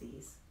use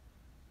these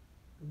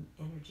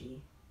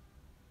energy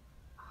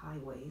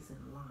highways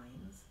and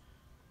lines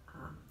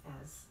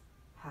as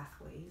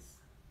pathways,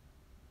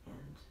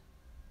 and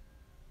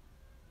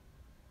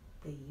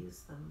they use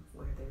them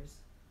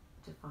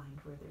to find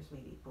where there's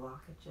maybe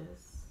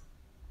blockages,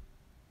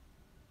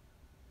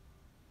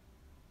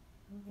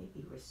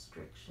 maybe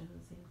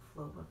restrictions in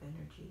flow of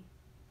energy,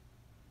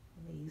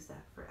 and they use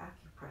that for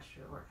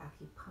acupressure or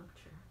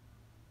acupuncture.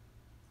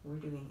 We're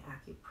doing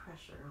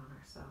acupressure on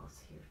ourselves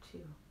here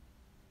too.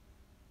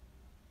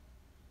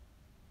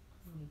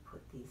 And we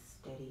put these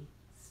steady,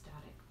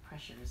 static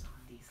pressures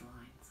on these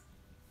lines,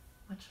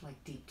 much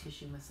like deep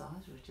tissue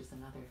massage, which is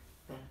another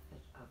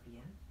benefit of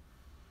yin.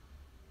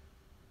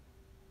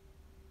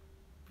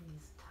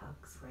 These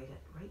tugs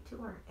right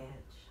to our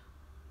edge,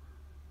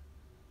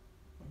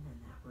 and then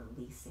that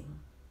releasing,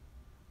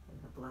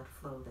 and the blood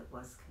flow that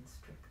was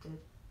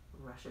constricted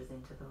rushes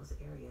into those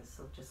areas.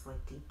 So just like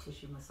deep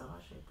tissue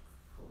massage, it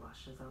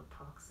flushes out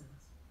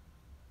toxins.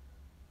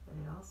 But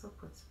it also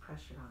puts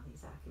pressure on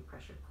these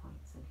acupressure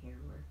points, and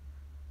here we're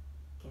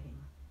getting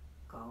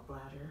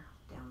gallbladder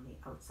down the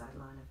outside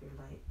line of your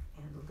leg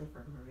and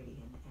liver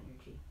meridian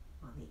energy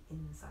on the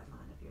inside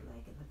line of your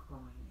leg in the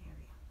groin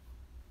area.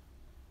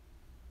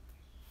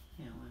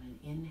 Now on an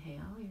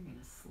inhale, you're going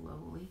to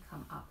slowly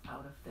come up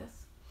out of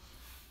this.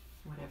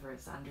 Whatever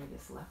is under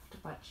this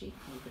left butt cheek,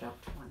 move it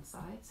out to one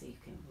side so you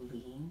can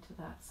lean to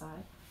that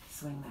side.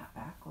 Swing that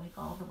back leg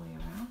all the way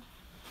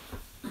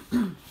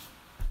around.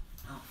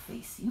 I'll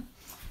face you.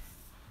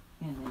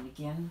 And then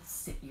again,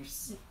 sit your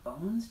sit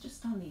bones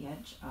just on the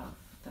edge of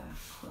the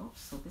quilt.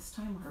 So this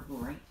time our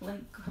right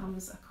leg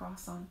comes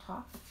across on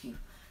top. If you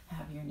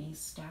have your knees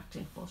stacked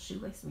in full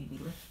shoelace, maybe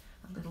lift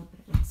a little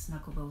bit and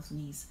snuggle those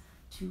knees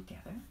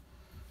together.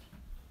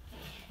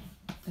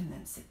 And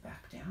then sit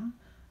back down.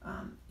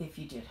 If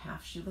you did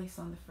half shoelace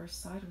on the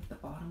first side with the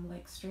bottom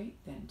leg straight,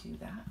 then do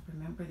that.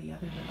 Remember the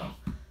other little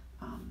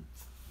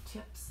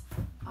tips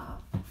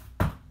of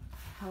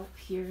help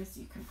here is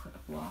you can put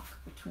a block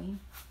between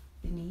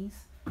the knees.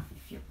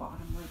 If your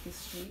bottom leg is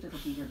straight, it'll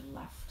be your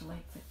left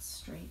leg that's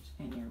straight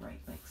and your right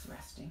leg's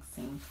resting.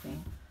 Same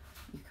thing.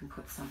 You can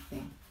put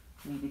something,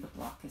 maybe the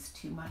block is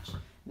too much,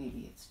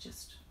 maybe it's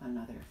just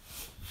another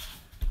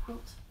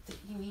quilt that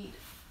you need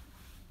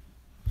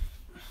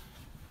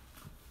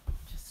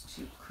just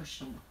to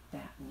cushion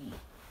that knee.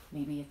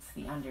 Maybe it's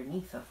the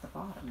underneath of the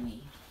bottom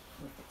knee.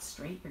 With it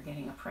straight, you're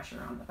getting a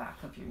pressure on the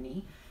back of your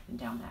knee and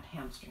down that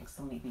hamstring.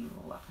 So maybe you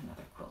roll up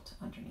another quilt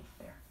underneath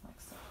there, like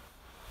so.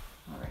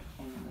 All right,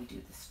 and then we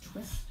do this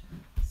twist.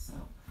 So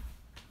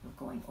we're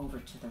going over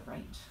to the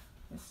right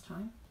this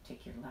time.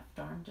 Take your left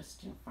arm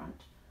just in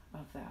front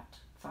of that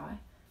thigh.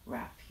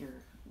 Wrap your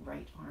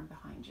right arm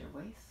behind your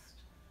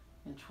waist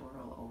and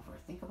twirl over.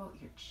 Think about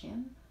your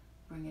chin.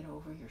 Bring it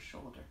over your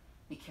shoulder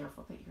Be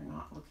careful that you're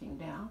not looking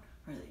down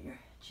or that your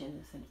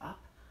chin isn't up.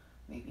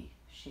 Maybe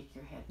shake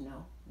your head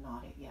no,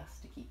 nod it yes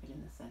to keep it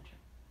in the center.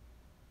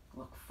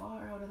 Look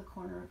far out of the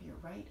corner of your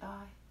right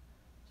eye,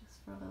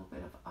 just for a little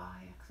bit of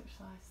eye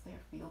exercise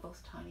there. Feel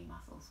those tiny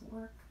muscles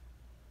work.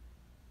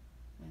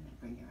 And then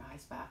bring your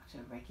eyes back to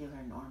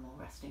regular, normal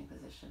resting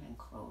position and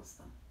close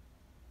them.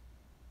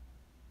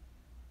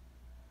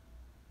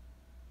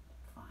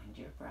 Find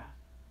your breath.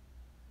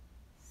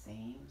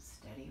 Same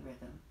steady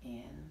rhythm,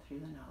 in through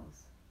the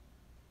nose,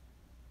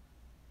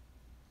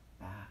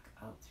 back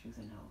out through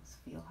the nose.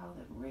 Feel how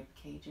the rib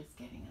cage is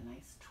getting a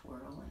nice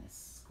twirl and a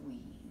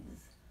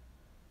squeeze.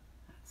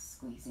 That's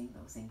squeezing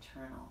those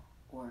internal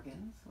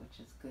organs,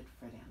 which is good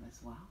for them as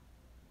well.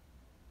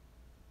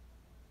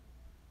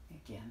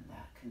 Again,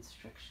 that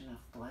constriction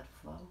of blood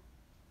flow.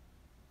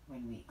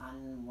 When we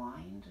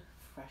unwind,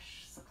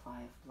 fresh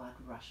supply of blood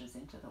rushes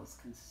into those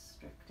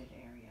constricted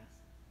areas.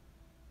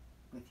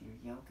 With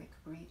your yogic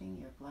breathing,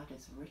 your blood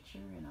is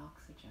richer in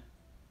oxygen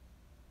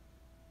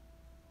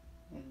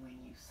than when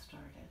you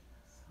started.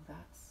 So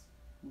that's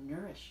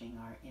nourishing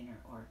our inner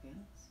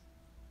organs.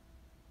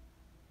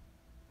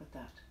 But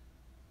that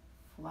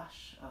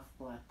flush of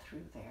blood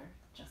through there,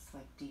 just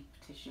like deep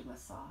tissue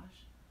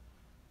massage,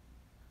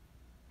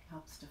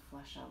 helps to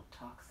flush out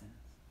toxins.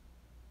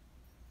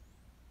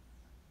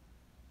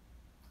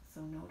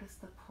 So notice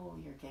the pull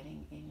you're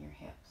getting in your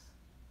hips.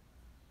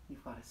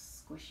 You've got a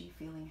squishy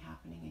feeling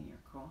happening in your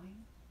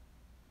groin.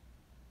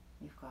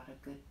 You've got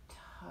a good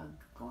tug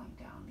going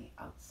down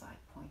the outside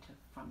point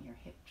from your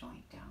hip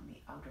joint down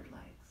the outer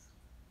legs.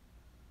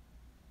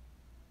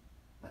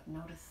 But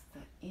notice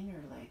the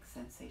inner leg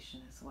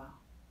sensation as well.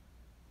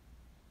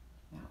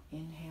 Now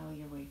inhale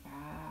your way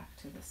back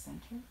to the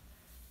center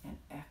and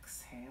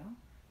exhale.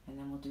 And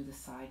then we'll do the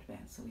side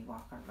bend. So we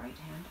walk our right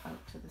hand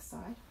out to the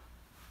side.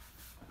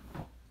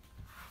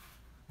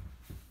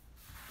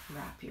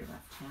 Wrap your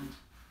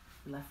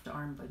left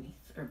arm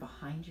beneath or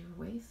behind your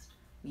waist.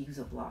 We use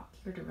a block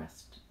here to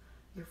rest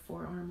your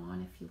forearm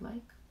on if you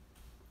like.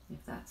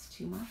 If that's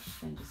too much,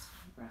 then just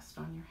rest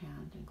on your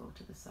hand and go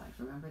to the side.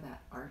 Remember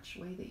that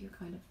archway that you're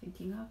kind of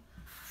thinking of?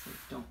 So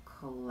don't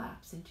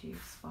collapse into your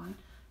spine.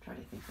 Try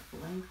to think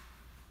of length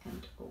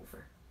and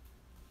over.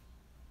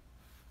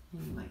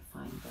 And you might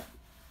find that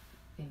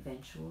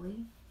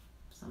eventually,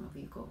 some of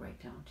you go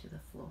right down to the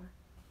floor,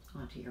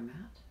 onto your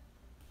mat.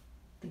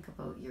 Think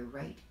about your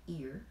right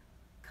ear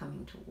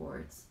coming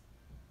towards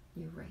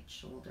your right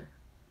shoulder.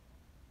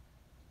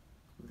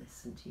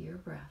 Listen to your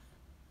breath.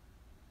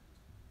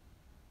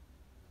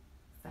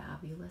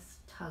 Fabulous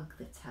tug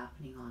that's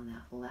happening on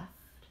that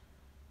left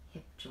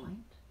hip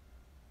joint.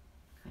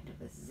 Kind of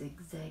a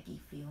zigzaggy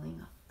feeling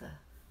up the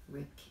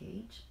rib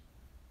cage.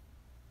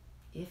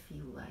 If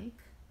you like,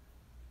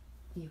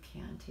 you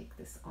can take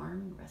this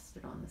arm and rest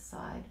it on the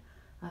side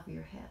of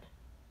your head.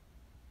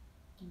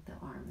 The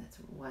arm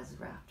that was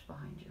wrapped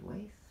behind your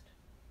waist.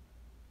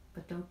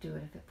 But don't do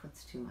it if it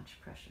puts too much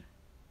pressure.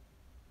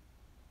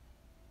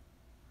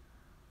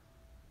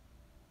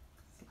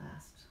 This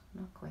last,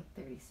 not quite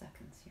 30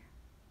 seconds here.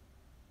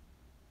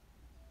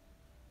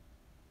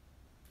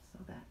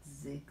 So that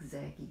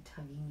zigzaggy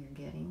tugging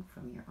you're getting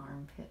from your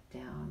armpit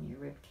down your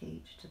rib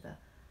cage to the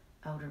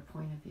outer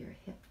point of your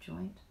hip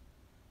joint.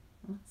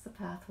 That's the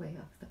pathway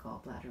of the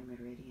gallbladder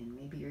meridian.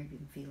 Maybe you're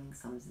even feeling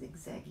some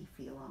zigzaggy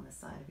feel on the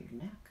side of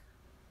your neck.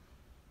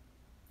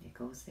 It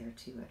goes there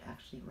too. It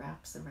actually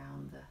wraps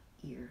around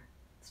the ear.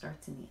 It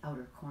starts in the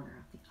outer corner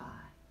of the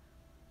eye.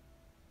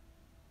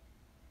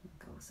 It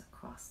goes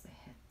across the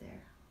head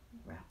there,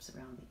 wraps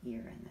around the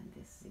ear, and then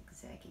this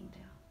zigzagging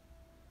down.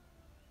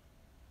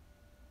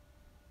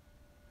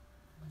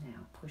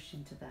 Now push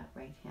into that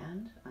right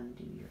hand,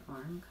 undo your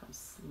arm, come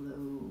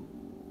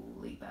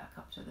slowly back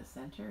up to the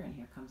center, and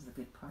here comes the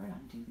good part.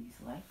 Undo these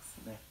legs,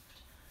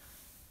 lift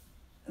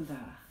the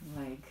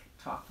leg,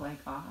 top leg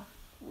off.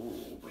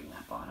 Ooh, bring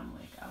that bottom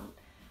leg out.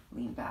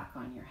 Lean back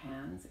on your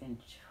hands.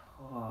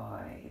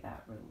 Enjoy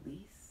that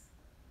release.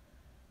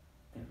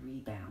 The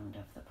rebound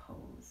of the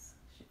pose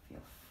should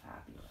feel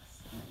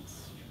fabulous.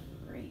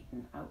 And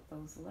straighten out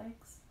those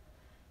legs.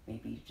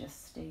 Maybe you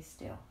just stay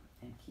still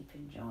and keep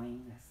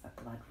enjoying as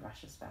the blood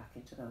rushes back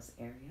into those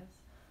areas.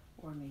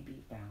 Or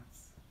maybe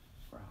bounce,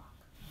 rock.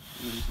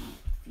 Maybe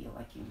feel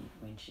like you need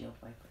windshield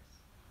wipers.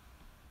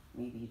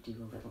 Maybe you do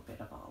a little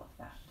bit of all of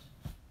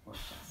that. Or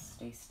just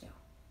stay still.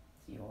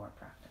 It's your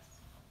practice.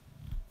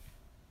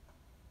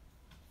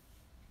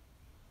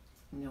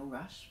 No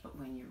rush, but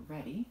when you're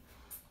ready,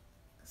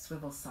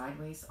 swivel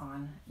sideways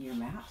on your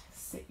mat.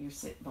 Sit your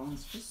sit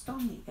bones just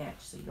on the edge,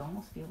 so you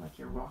almost feel like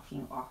you're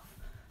rocking off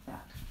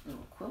that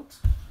little quilt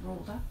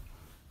rolled up,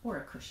 or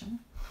a cushion.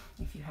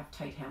 If you have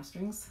tight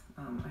hamstrings,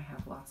 I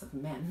have lots of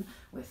men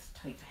with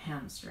tight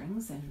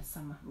hamstrings and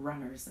some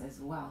runners as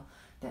well,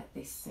 that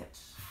they sit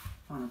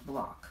on a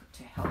block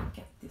to help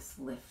get this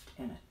lift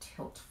and a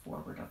tilt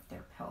forward of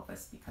their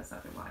pelvis, because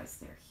otherwise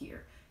they're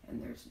here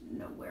and there's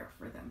nowhere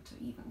for them to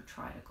even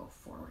try to go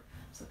forward.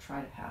 So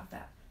try to have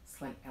that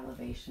slight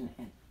elevation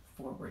and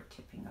forward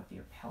tipping of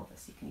your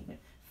pelvis. You can even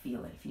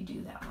feel it if you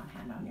do that. One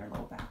hand on your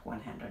low back,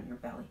 one hand on your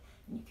belly,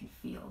 and you can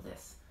feel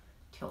this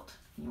tilt.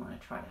 You want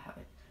to try to have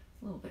it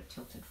a little bit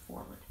tilted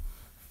forward.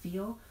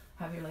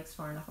 Have your legs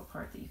far enough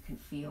apart that you can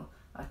feel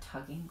a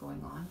tugging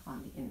going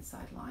on the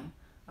inside line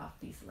of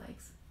these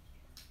legs.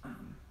 What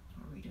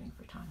are we doing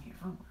for time here?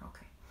 Oh, we're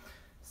okay.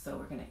 So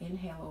we're going to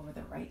inhale over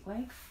the right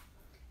leg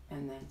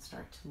and then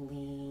start to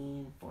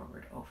lean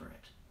forward over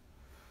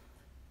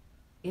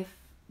it. If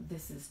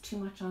this is too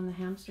much on the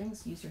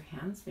hamstrings, use your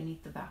hands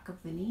beneath the back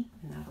of the knee,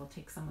 and that'll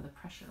take some of the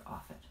pressure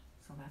off it.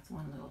 So that's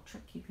one little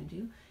trick you can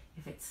do.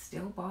 If it's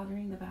still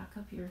bothering the back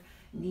of your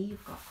knee,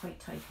 you've got quite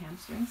tight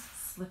hamstrings,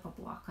 slip a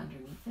block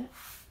underneath it.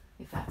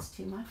 If that's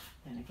too much,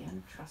 then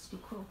again, trusty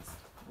quilts.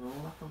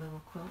 Roll up a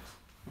little quilt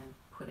and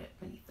put it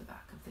beneath the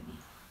back of the knee.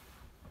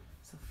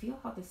 So feel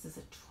how this is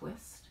a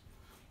twist,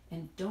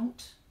 and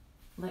don't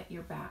let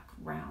your back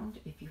round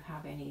if you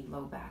have any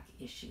low back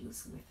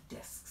issues with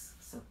discs.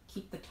 So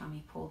keep the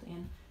tummy pulled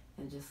in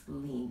and just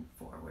lean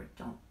forward.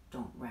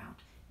 Don't round.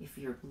 If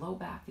your low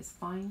back is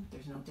fine,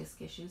 there's no disc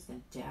issues,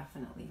 then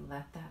definitely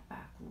let that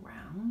back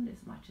round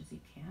as much as you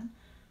can.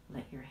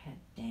 Let your head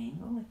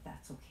dangle if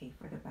that's okay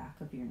for the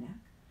back of your neck.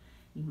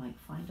 You might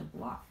find a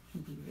block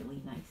can be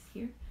really nice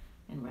here,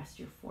 and rest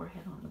your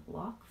forehead on the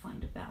block.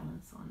 Find a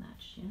balance on that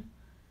shin,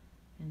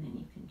 and then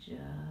you can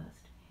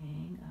just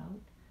hang out,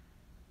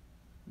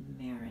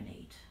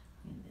 marinate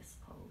in this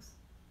pose.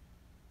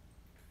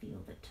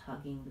 Feel the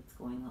tugging that's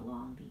going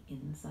along the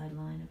inside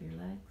line of your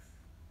legs.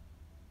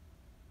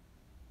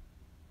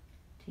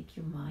 Take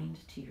your mind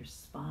to your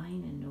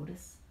spine and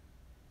notice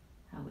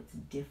how it's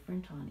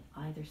different on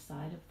either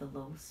side of the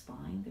low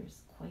spine.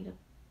 There's quite a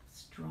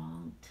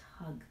strong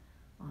tug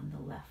on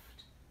the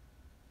left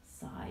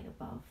side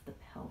above the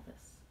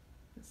pelvis,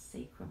 the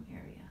sacrum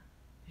area.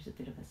 There's a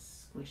bit of a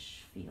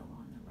squish feel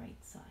on the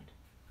right side.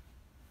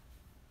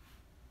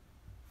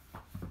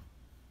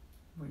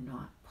 We're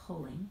not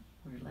pulling,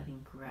 we're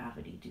letting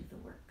gravity do the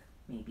work.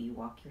 Maybe you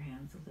walk your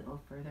hands a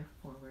little further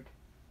forward.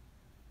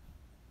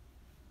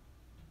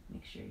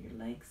 Make sure your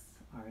legs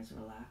are as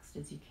relaxed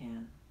as you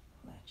can.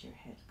 Let your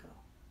head go.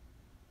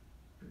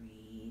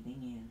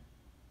 Breathing in.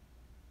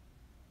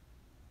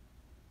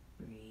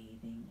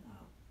 Breathing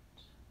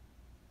out.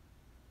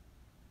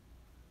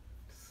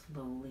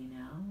 Slowly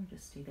now,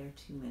 just stay there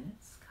 2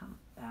 minutes. Come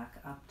back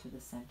up to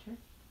the center.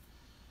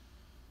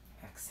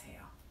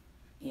 Exhale.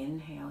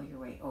 Inhale your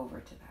way over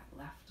to that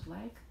left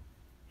leg,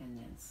 and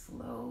then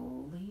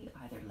slowly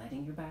either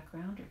letting your back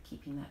round or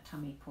keeping that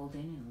tummy pulled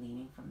in and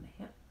leaning from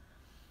the hip.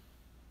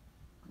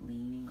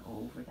 Leaning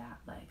over that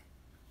leg.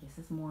 This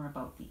is more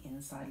about the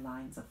inside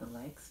lines of the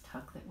legs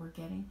tug that we're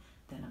getting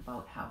than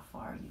about how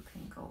far you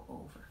can go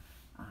over.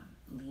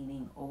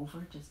 Leaning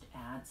over just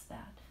adds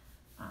that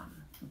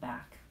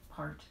back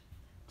part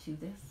to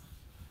this.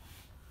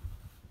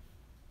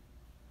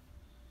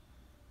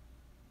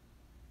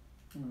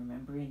 And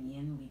remember, in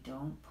yin we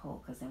don't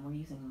pull, because then we're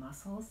using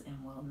muscles and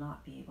we'll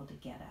not be able to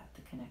get at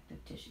the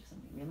connective tissues.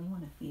 And we really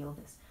want to feel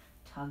this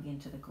tug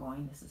into the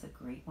groin. This is a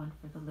great one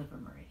for the liver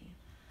meridian.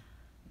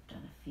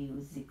 Done a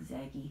few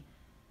zigzaggy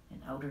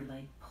and outer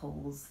leg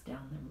pulls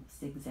down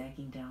the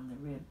zigzagging down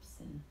the ribs,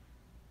 and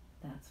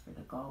that's for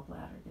the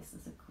gallbladder. This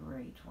is a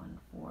great one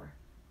for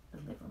the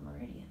liver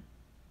meridian.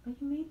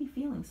 But you may be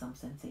feeling some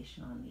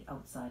sensation on the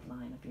outside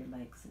line of your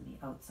legs and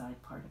the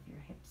outside part of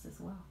your hips as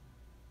well.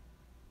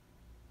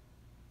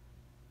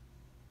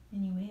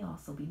 And you may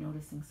also be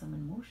noticing some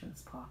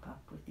emotions pop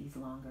up with these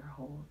longer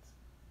holds.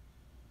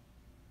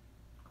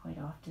 Quite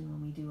often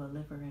when we do a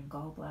liver and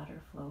gallbladder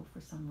flow,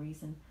 for some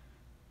reason,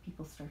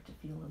 people start to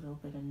feel a little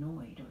bit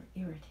annoyed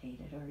or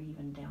irritated or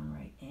even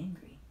downright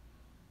angry.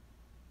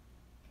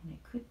 And it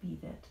could be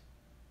that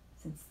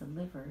since the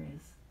liver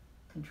is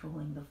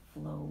controlling the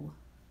flow,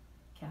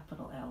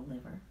 capital L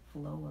liver,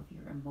 flow of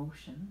your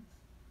emotions,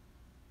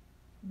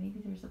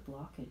 maybe there's a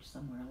blockage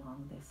somewhere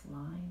along this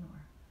line,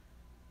 or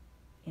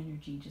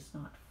energy just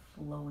not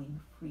flowing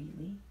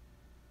freely.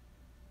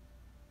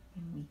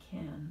 And we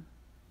can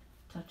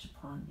touch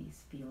upon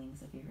these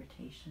feelings of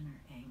irritation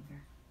or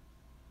anger.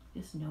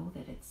 Just know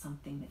that it's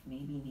something that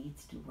maybe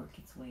needs to work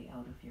its way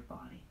out of your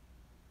body.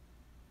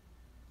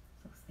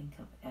 So think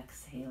of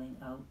exhaling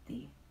out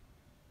the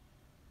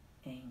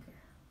anger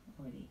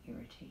or the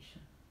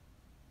irritation.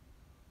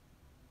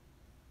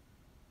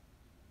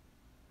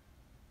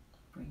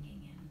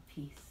 Bringing in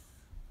peace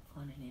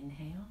on an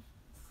inhale.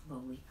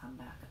 Slowly come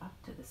back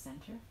up to the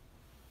center.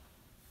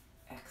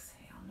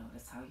 Exhale.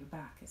 Notice how your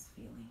back is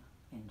feeling.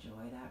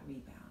 Enjoy that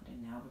rebound.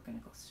 And now we're going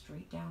to go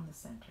straight down the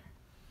center.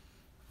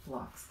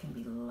 Blocks can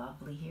be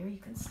lovely here. You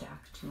can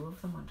stack 2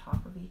 of them on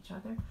top of each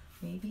other,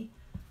 maybe,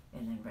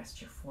 and then rest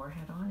your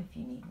forehead on. If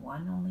you need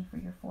one only for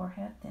your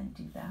forehead, then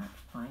do that.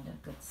 Find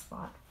a good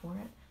spot for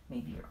it.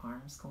 Maybe your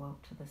arms go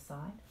out to the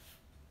side.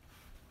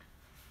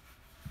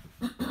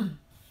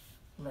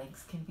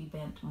 Legs can be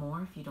bent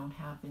more if you don't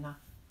have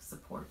enough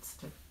supports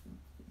to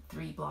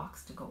 3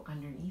 blocks to go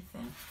underneath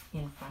and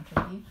in front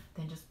of you.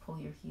 Then just pull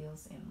your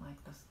heels in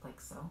like this, like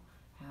so.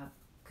 Have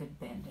good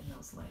bend in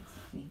those legs.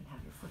 You can even have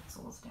your foot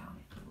soles down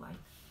if you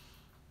like,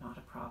 not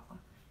a problem.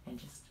 And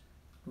just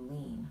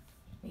lean,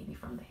 maybe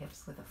from the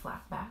hips with a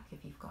flat back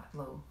if you've got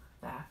low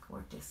back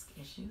or disc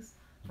issues.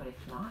 But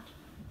if not,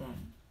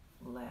 then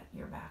let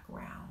your back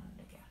round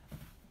again.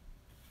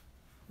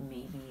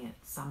 Maybe at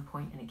some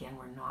point, and again,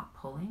 we're not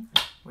pulling,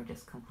 we're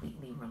just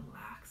completely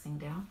relaxing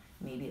down.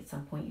 Maybe at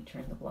some point you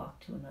turn the block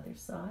to another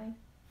side.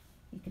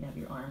 You can have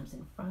your arms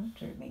in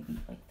front, or maybe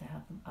you'd like to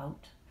have them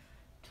out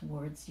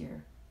towards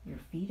your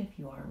feet if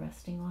you are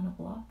resting on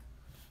a block.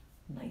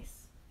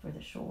 Nice for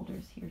the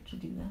shoulders here to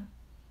do that.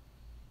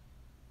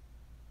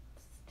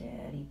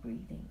 Steady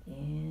breathing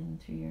in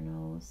through your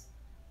nose,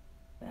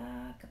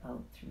 back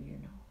out through your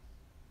nose.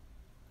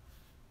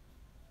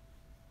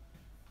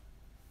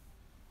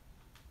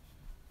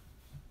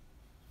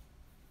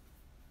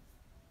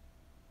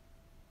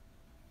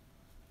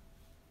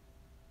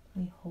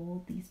 We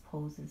hold these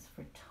poses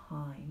for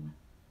time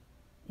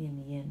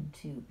in yin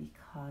too,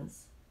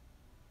 because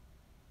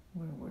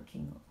we're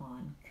working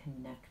on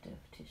connective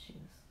tissues.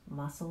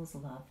 Muscles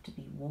love to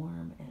be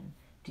warm and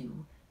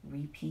do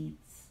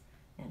repeats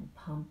and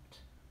pumped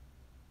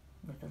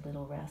with a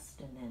little rest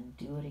and then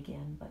do it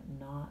again, but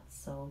not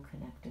so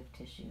connective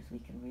tissues. We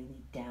can really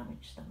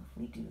damage them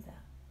if we do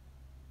that.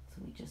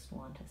 So we just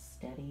want a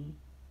steady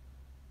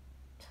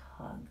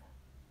tug.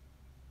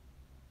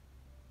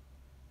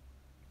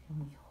 And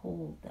we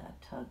hold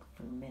that tug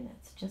for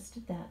minutes, just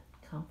at that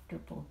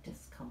comfortable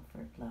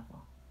discomfort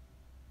level.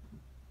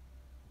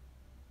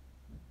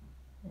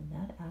 And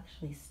that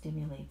actually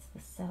stimulates the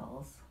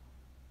cells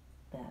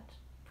that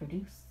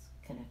produce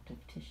connective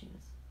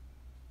tissues.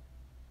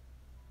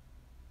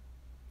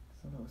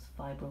 So those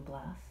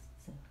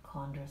fibroblasts and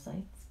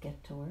chondrocytes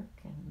get to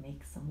work and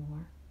make some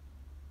more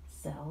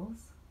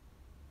cells.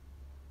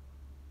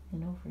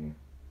 And over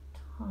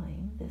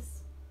time,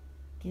 this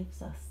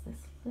gives us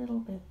this little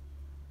bit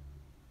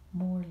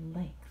more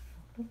length,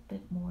 a little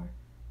bit more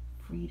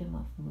freedom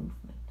of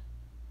movement.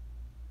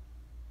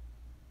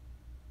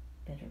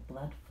 Better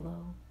blood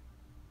flow.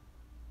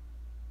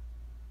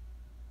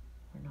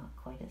 We're not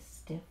quite as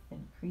stiff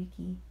and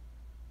creaky,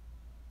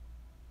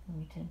 and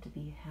we tend to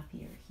be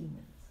happier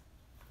humans.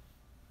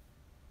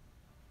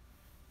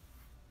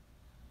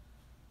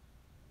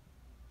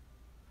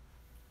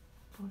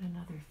 About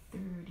another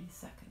 30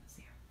 seconds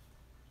here.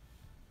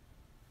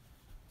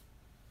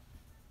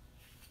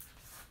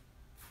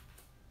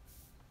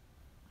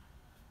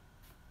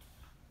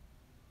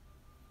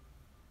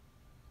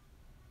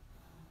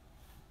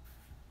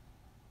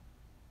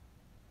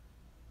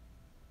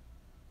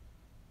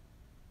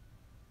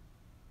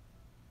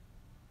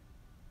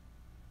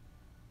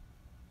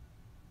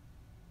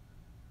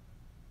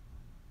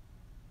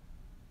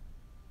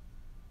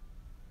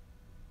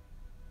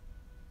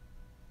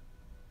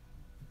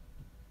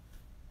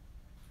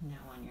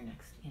 Now on your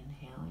next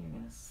inhale, you're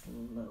going to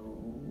slowly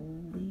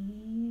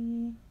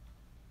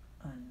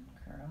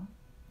uncurl.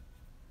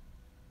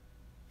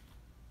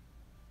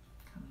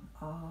 Coming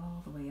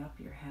all the way up,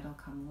 your head will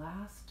come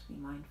last. Be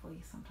mindful,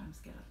 you sometimes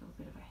get a little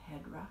bit of a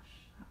head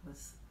rush. That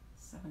was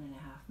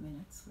 7.5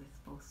 minutes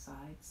with both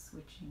sides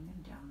switching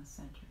and down the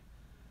center.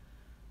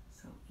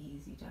 So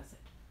easy does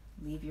it.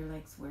 Leave your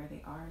legs where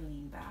they are,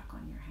 lean back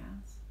on your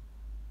hands.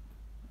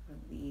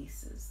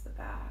 Releases the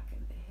back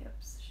and the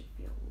hips, should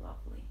feel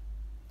lovely.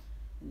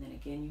 And then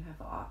again, you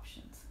have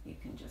options. You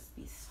can just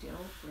be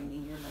still,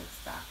 bringing your legs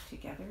back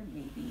together.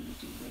 Maybe you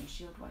do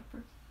windshield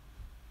wipers.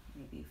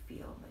 Maybe you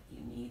feel that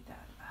you need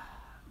that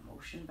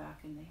motion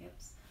back in the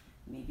hips.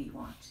 Maybe you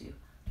want to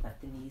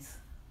let the knees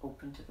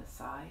open to the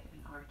side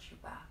and arch your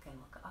back and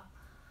look up.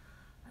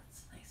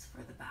 That's nice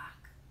for the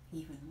back.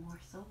 Even more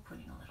so,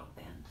 putting a little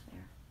bend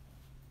there.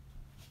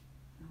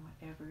 And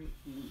whatever you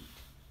need.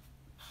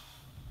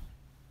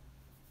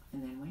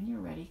 And then when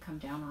you're ready, come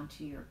down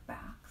onto your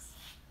backs.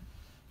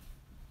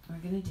 We're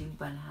going to do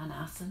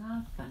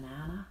Bananasana,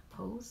 banana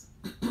pose.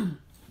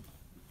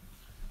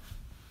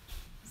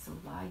 So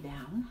lie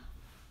down.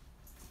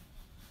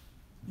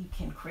 You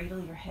can cradle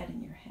your head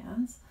in your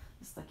hands,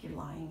 just like you're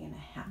lying in a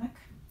hammock.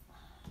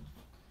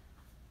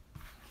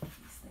 Get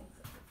these things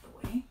out of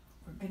the way.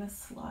 We're going to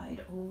slide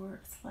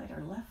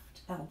our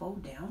left elbow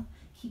down.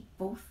 Keep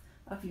both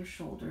of your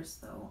shoulders,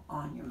 though,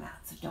 on your mat.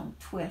 So don't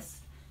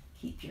twist.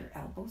 Keep your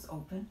elbows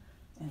open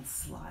and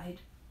slide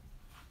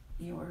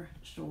your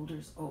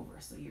shoulders over.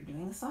 So you're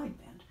doing a side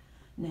bend.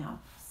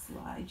 Now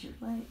slide your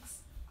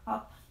legs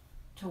up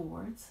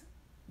towards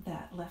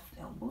that left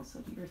elbow.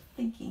 So you're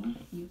thinking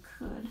that you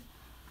could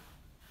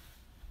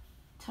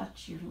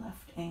touch your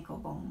left ankle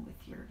bone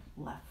with your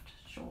left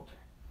shoulder.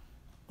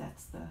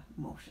 That's the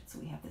motion. So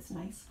we have this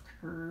nice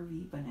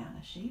curvy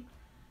banana shape.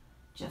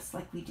 Just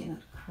like we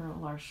didn't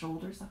curl our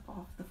shoulders up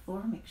off the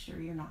floor, make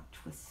sure you're not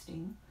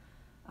twisting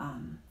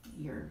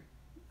your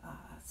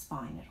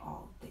spine at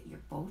all,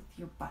 that both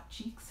your butt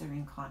cheeks are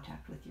in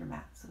contact with your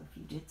mat. So if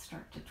you did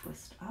start to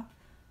twist up,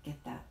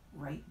 get that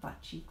right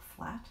butt cheek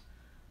flat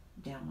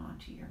down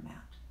onto your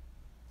mat.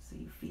 So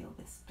you feel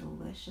this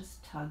delicious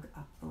tug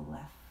up the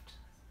left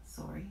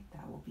Sorry,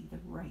 that will be the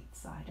right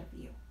side of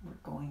you. We're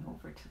going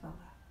over to the left.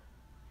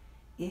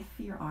 If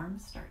your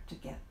arms start to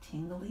get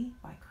tingly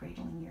by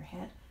cradling your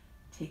head,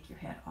 take your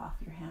head off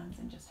your hands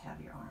and just have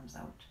your arms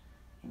out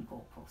in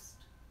goalpost,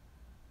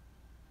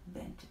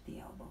 bent at the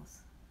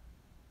elbows.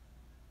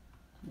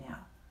 Now,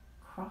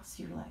 cross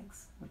your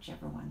legs,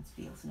 whichever ones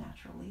feels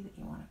naturally that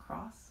you want to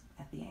cross,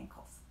 at the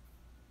ankles,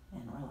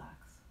 and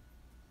relax.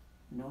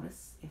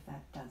 Notice if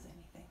that does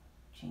anything,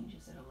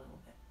 changes it a little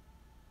bit.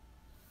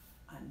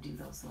 Undo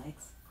those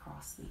legs,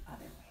 cross the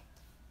other way.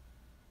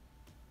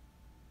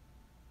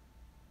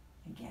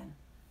 Again,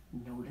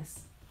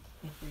 notice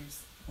if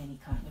there's any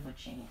kind of a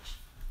change.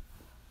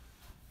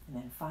 And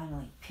then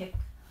finally, pick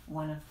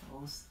one of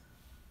those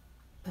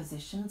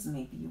positions.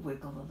 Maybe you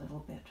wiggle a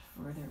little bit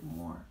further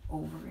more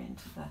over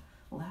into the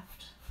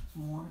left,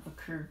 more of a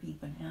curvy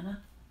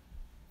banana.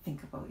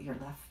 Think about your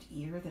left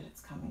ear, that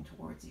it's coming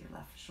towards your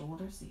left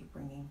shoulder, so you're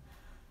bringing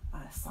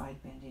a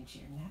side bend into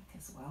your neck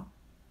as well.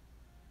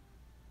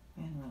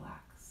 And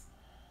relax.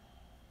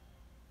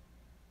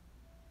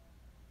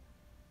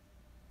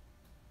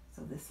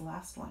 So this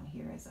last one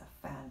here is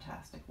a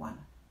fantastic one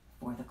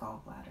for the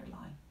gallbladder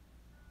line.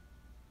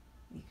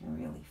 You can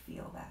really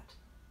feel that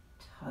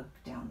tug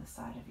down the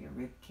side of your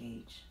rib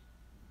cage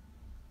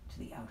to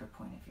the outer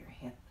point of your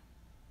hip,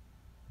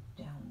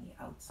 down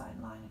the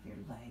outside line of your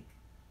leg,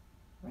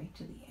 right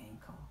to the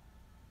ankle.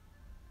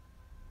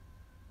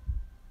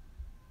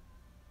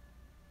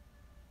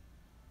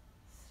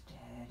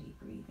 Steady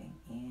breathing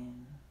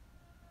in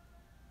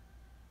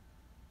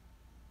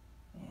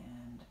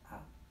and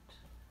out.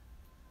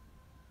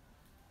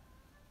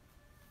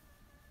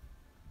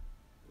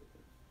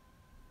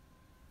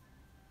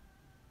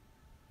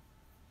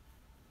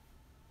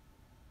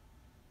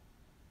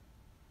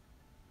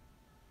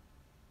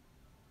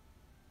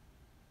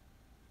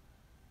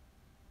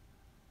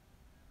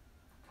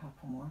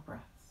 Couple more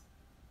breaths.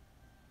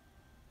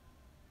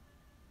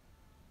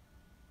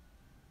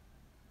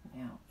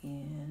 Now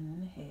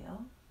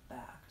inhale,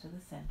 back to the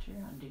center,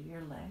 undo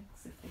your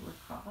legs if they were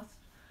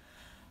crossed.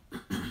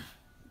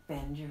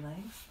 Bend your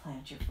legs,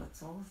 plant your foot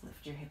soles,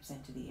 lift your hips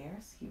into the air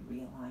so you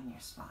realign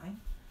your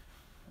spine.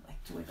 I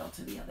like to wiggle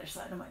to the other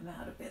side of my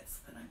mat a bit so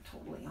that I'm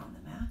totally on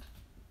the mat.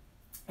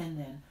 And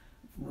then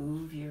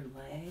move your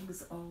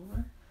legs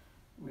over,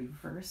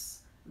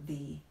 reverse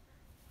the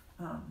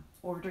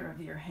order of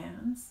your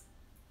hands,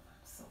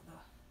 so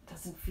it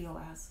doesn't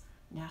feel as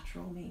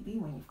natural maybe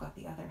when you've got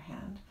the other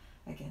hand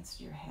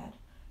against your head.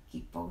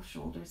 Keep both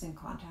shoulders in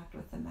contact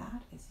with the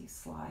mat as you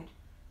slide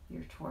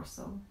your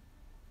torso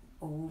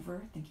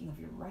over, thinking of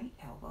your right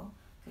elbow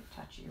could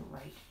touch your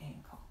right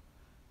ankle.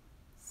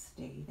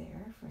 Stay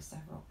there for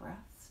several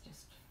breaths,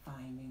 just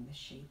finding the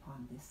shape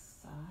on this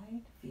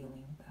side,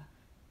 feeling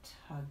the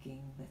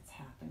tugging that's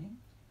happening.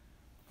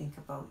 Think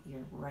about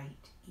your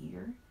right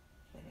ear,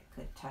 that it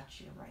could touch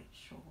your right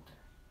shoulder.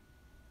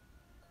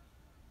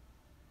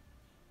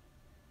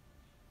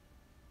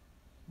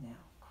 Now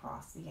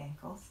cross the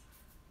ankles.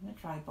 I'm going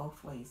to try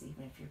both ways,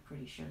 even if you're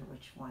pretty sure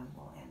which one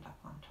will end up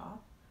on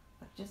top,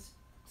 but just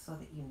so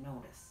that you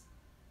notice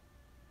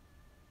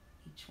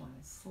each one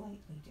is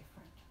slightly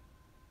different.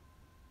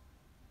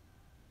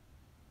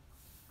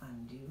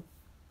 Undo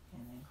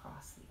and then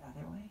cross the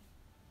other way.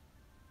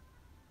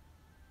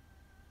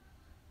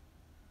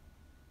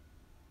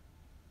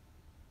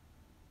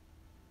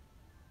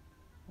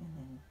 And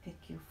then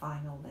pick your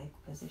final leg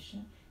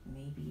position.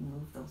 Maybe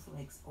move those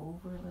legs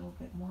over a little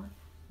bit more.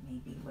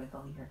 Maybe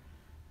wiggle your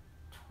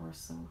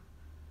torso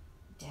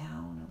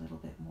down a little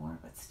bit more,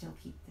 but still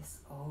keep this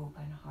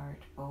open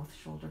heart. Both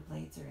shoulder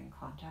blades are in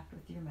contact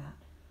with your mat.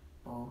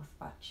 Both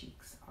butt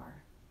cheeks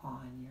are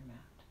on your mat.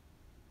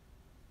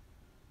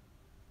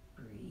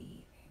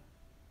 Breathing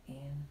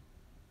in,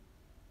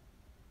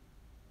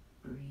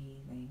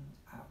 breathing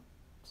out.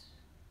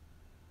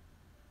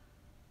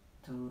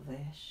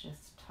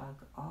 Delicious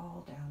tug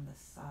all down the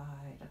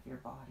side of your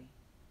body.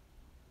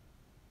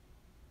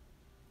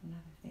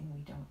 Another thing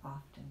we don't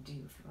often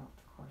do throughout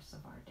the course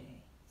of our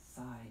day,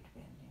 side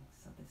bending.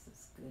 So this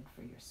is good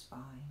for your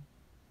spine.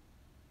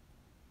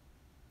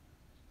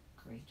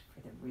 Great for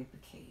the rib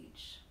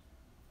cage.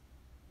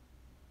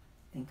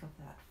 Think of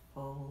that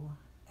full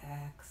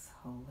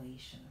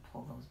exhalation.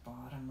 Pull those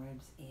bottom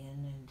ribs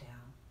in and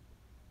down.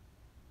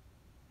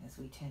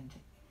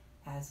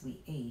 As we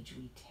age,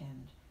 we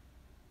tend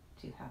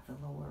to have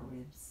the lower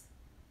ribs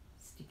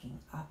sticking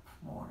up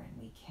more,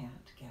 and we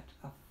can't get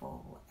a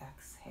full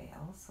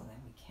exhale, so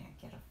then we can't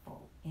get a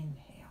full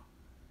inhale.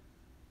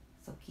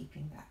 So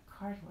keeping that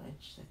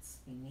cartilage that's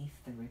beneath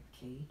the rib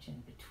cage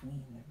and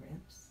between the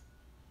ribs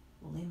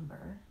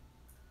limber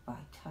by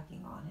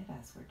tugging on it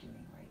as we're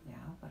doing right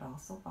now, but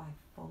also by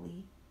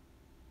fully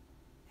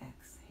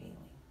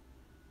exhaling.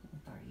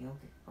 With our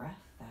yogic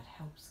breath, that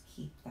helps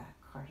keep that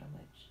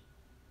cartilage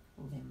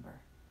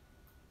limber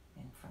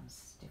and from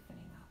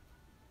stiffening up.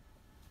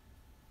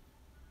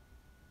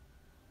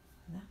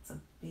 And that's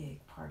a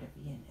big part of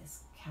yin,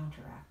 is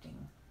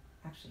counteracting,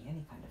 actually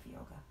any kind of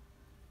yoga,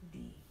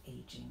 the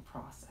aging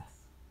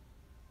process.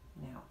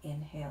 Now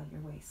inhale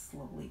your way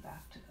slowly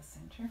back to the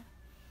center.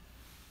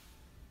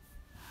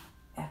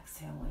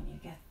 Exhale when you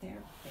get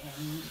there,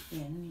 bend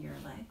in your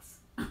legs.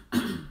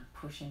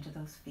 Push into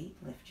those feet,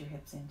 lift your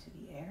hips into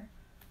the air,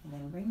 and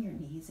then bring your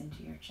knees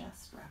into your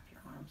chest, wrap your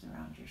arms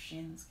around your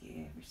shins,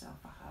 give yourself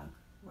a hug,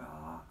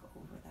 rock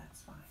over that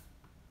spine.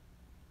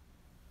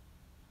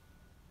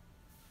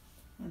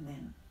 And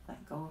then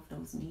let go of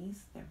those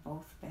knees, they're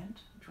both bent,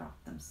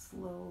 drop them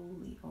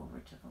slowly over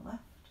to the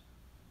left.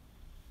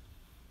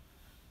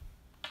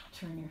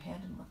 Turn your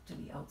head and look to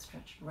the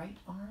outstretched right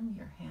arm.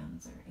 Your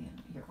arms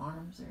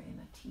are in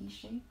a T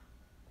shape.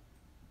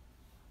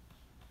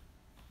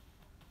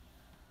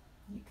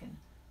 You can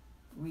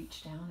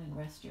reach down and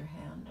rest your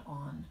hand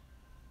on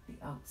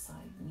the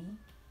outside knee.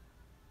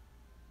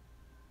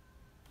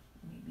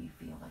 Maybe you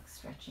feel like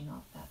stretching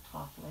out that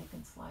top leg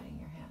and sliding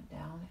your hand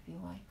down if you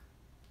like.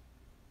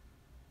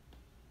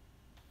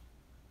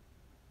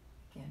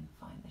 Again,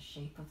 find the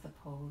shape of the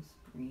pose.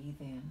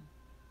 Breathe in.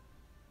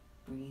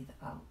 Breathe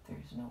out.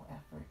 There's no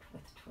effort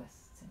with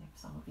twists. And if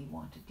some of you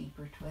want a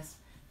deeper twist,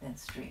 then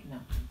straighten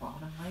out your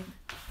bottom leg.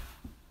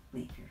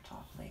 Leave your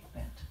top leg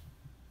bent.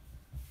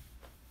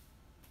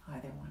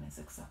 Either one is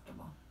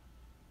acceptable.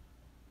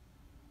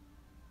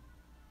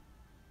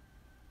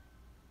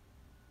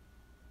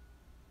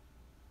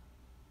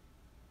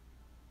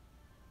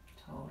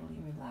 Totally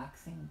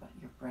relaxing, but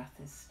your breath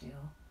is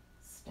still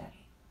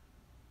steady.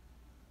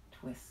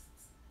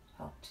 Twists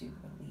help to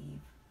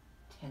relieve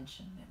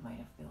tension that might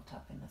have built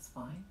up in the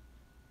spine.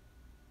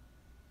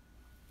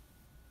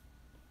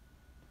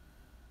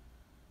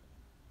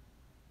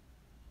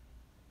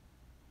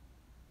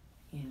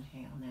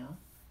 Inhale now,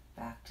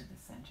 back to the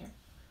center.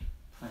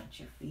 Plant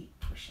your feet,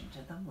 push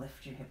into them,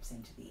 lift your hips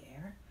into the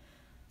air.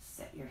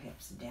 Set your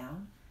hips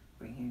down,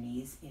 bring your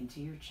knees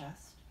into your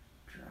chest.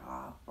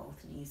 Drop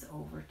both knees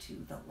over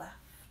to the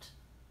left.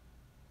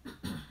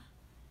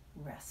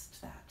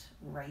 Rest that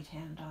right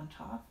hand on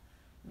top.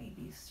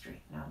 Maybe you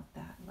straighten out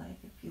that leg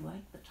if you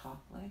like, the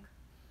top leg,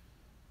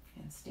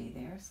 and stay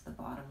there so the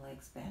bottom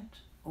leg's bent.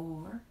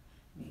 Or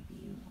maybe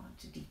you want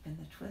to deepen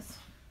the twist,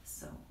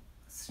 so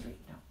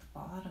straighten out the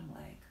bottom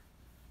leg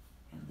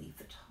and leave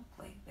the top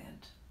leg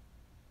bent.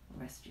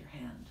 Rest your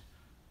hand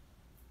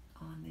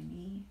on the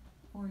knee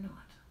or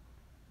not.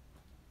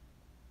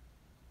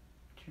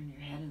 Turn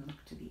your head and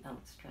look to the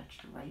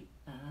outstretched right.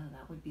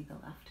 That would be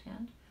the left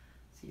hand.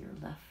 So your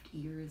left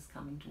ear is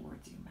coming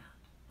towards your mat.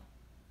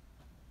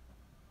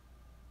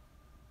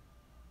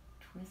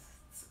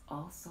 Twists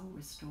also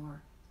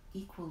restore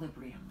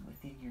equilibrium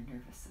within your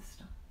nervous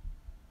system.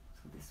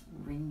 So this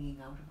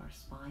wringing out of our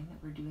spine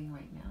that we're doing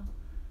right now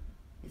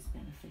is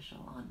beneficial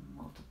on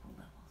multiple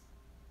levels.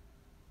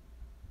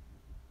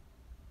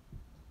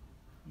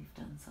 We've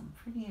done some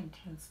pretty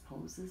intense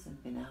poses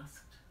and been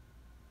asked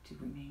to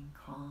remain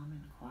calm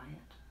and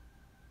quiet,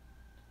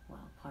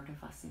 while part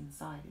of us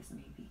inside is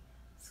maybe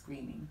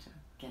screaming to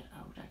get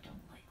out, I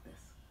don't like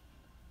this.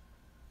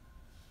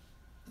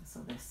 And so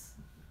this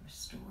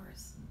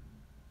restores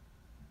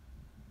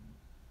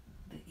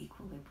the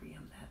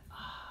equilibrium, that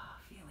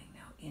feeling.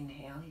 Now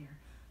inhale your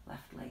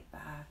left leg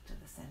back to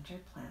the center,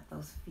 plant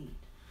those feet,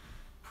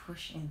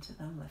 push into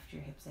them, lift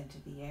your hips into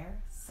the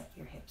air, set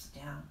your hips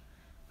down,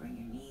 bring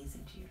your knees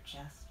into your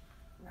chest,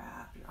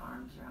 wrap your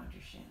arms around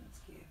your shins,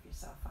 give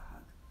yourself a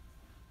hug.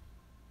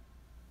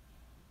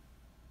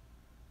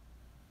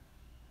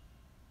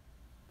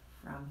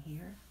 From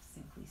here,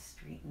 simply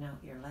straighten out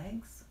your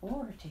legs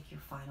or take your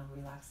final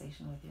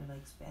relaxation with your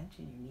legs bent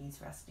and your knees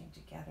resting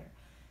together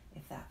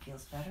if that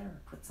feels better,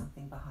 or put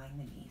something behind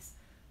the knees,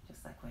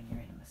 just like when you're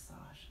in a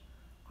massage.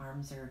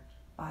 Arms are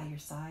by your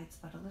sides,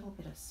 but a little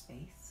bit of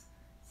space.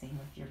 Same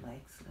with your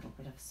legs, a little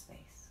bit of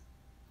space.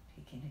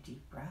 Take in a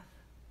deep breath.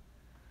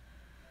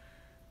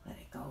 Let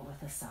it go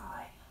with a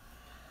sigh.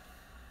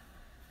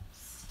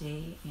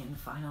 Stay in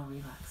final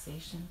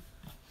relaxation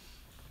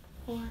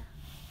for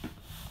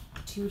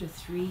 2 to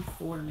 3,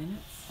 4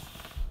 minutes.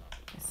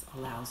 This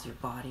allows your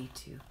body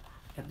to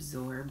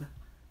absorb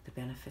the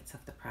benefits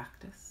of the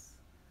practice.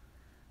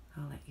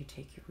 I'll let you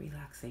take your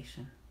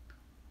relaxation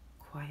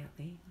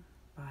quietly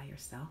by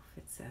yourself.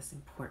 It's as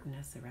important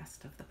as the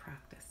rest of the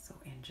practice, so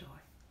enjoy.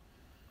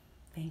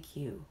 Thank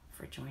you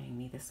for joining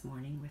me this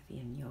morning with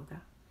Yin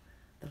Yoga.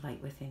 The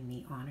light within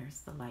me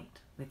honors the light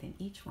within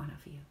each one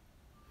of you.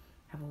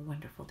 Have a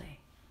wonderful day.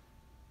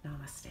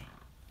 Namaste.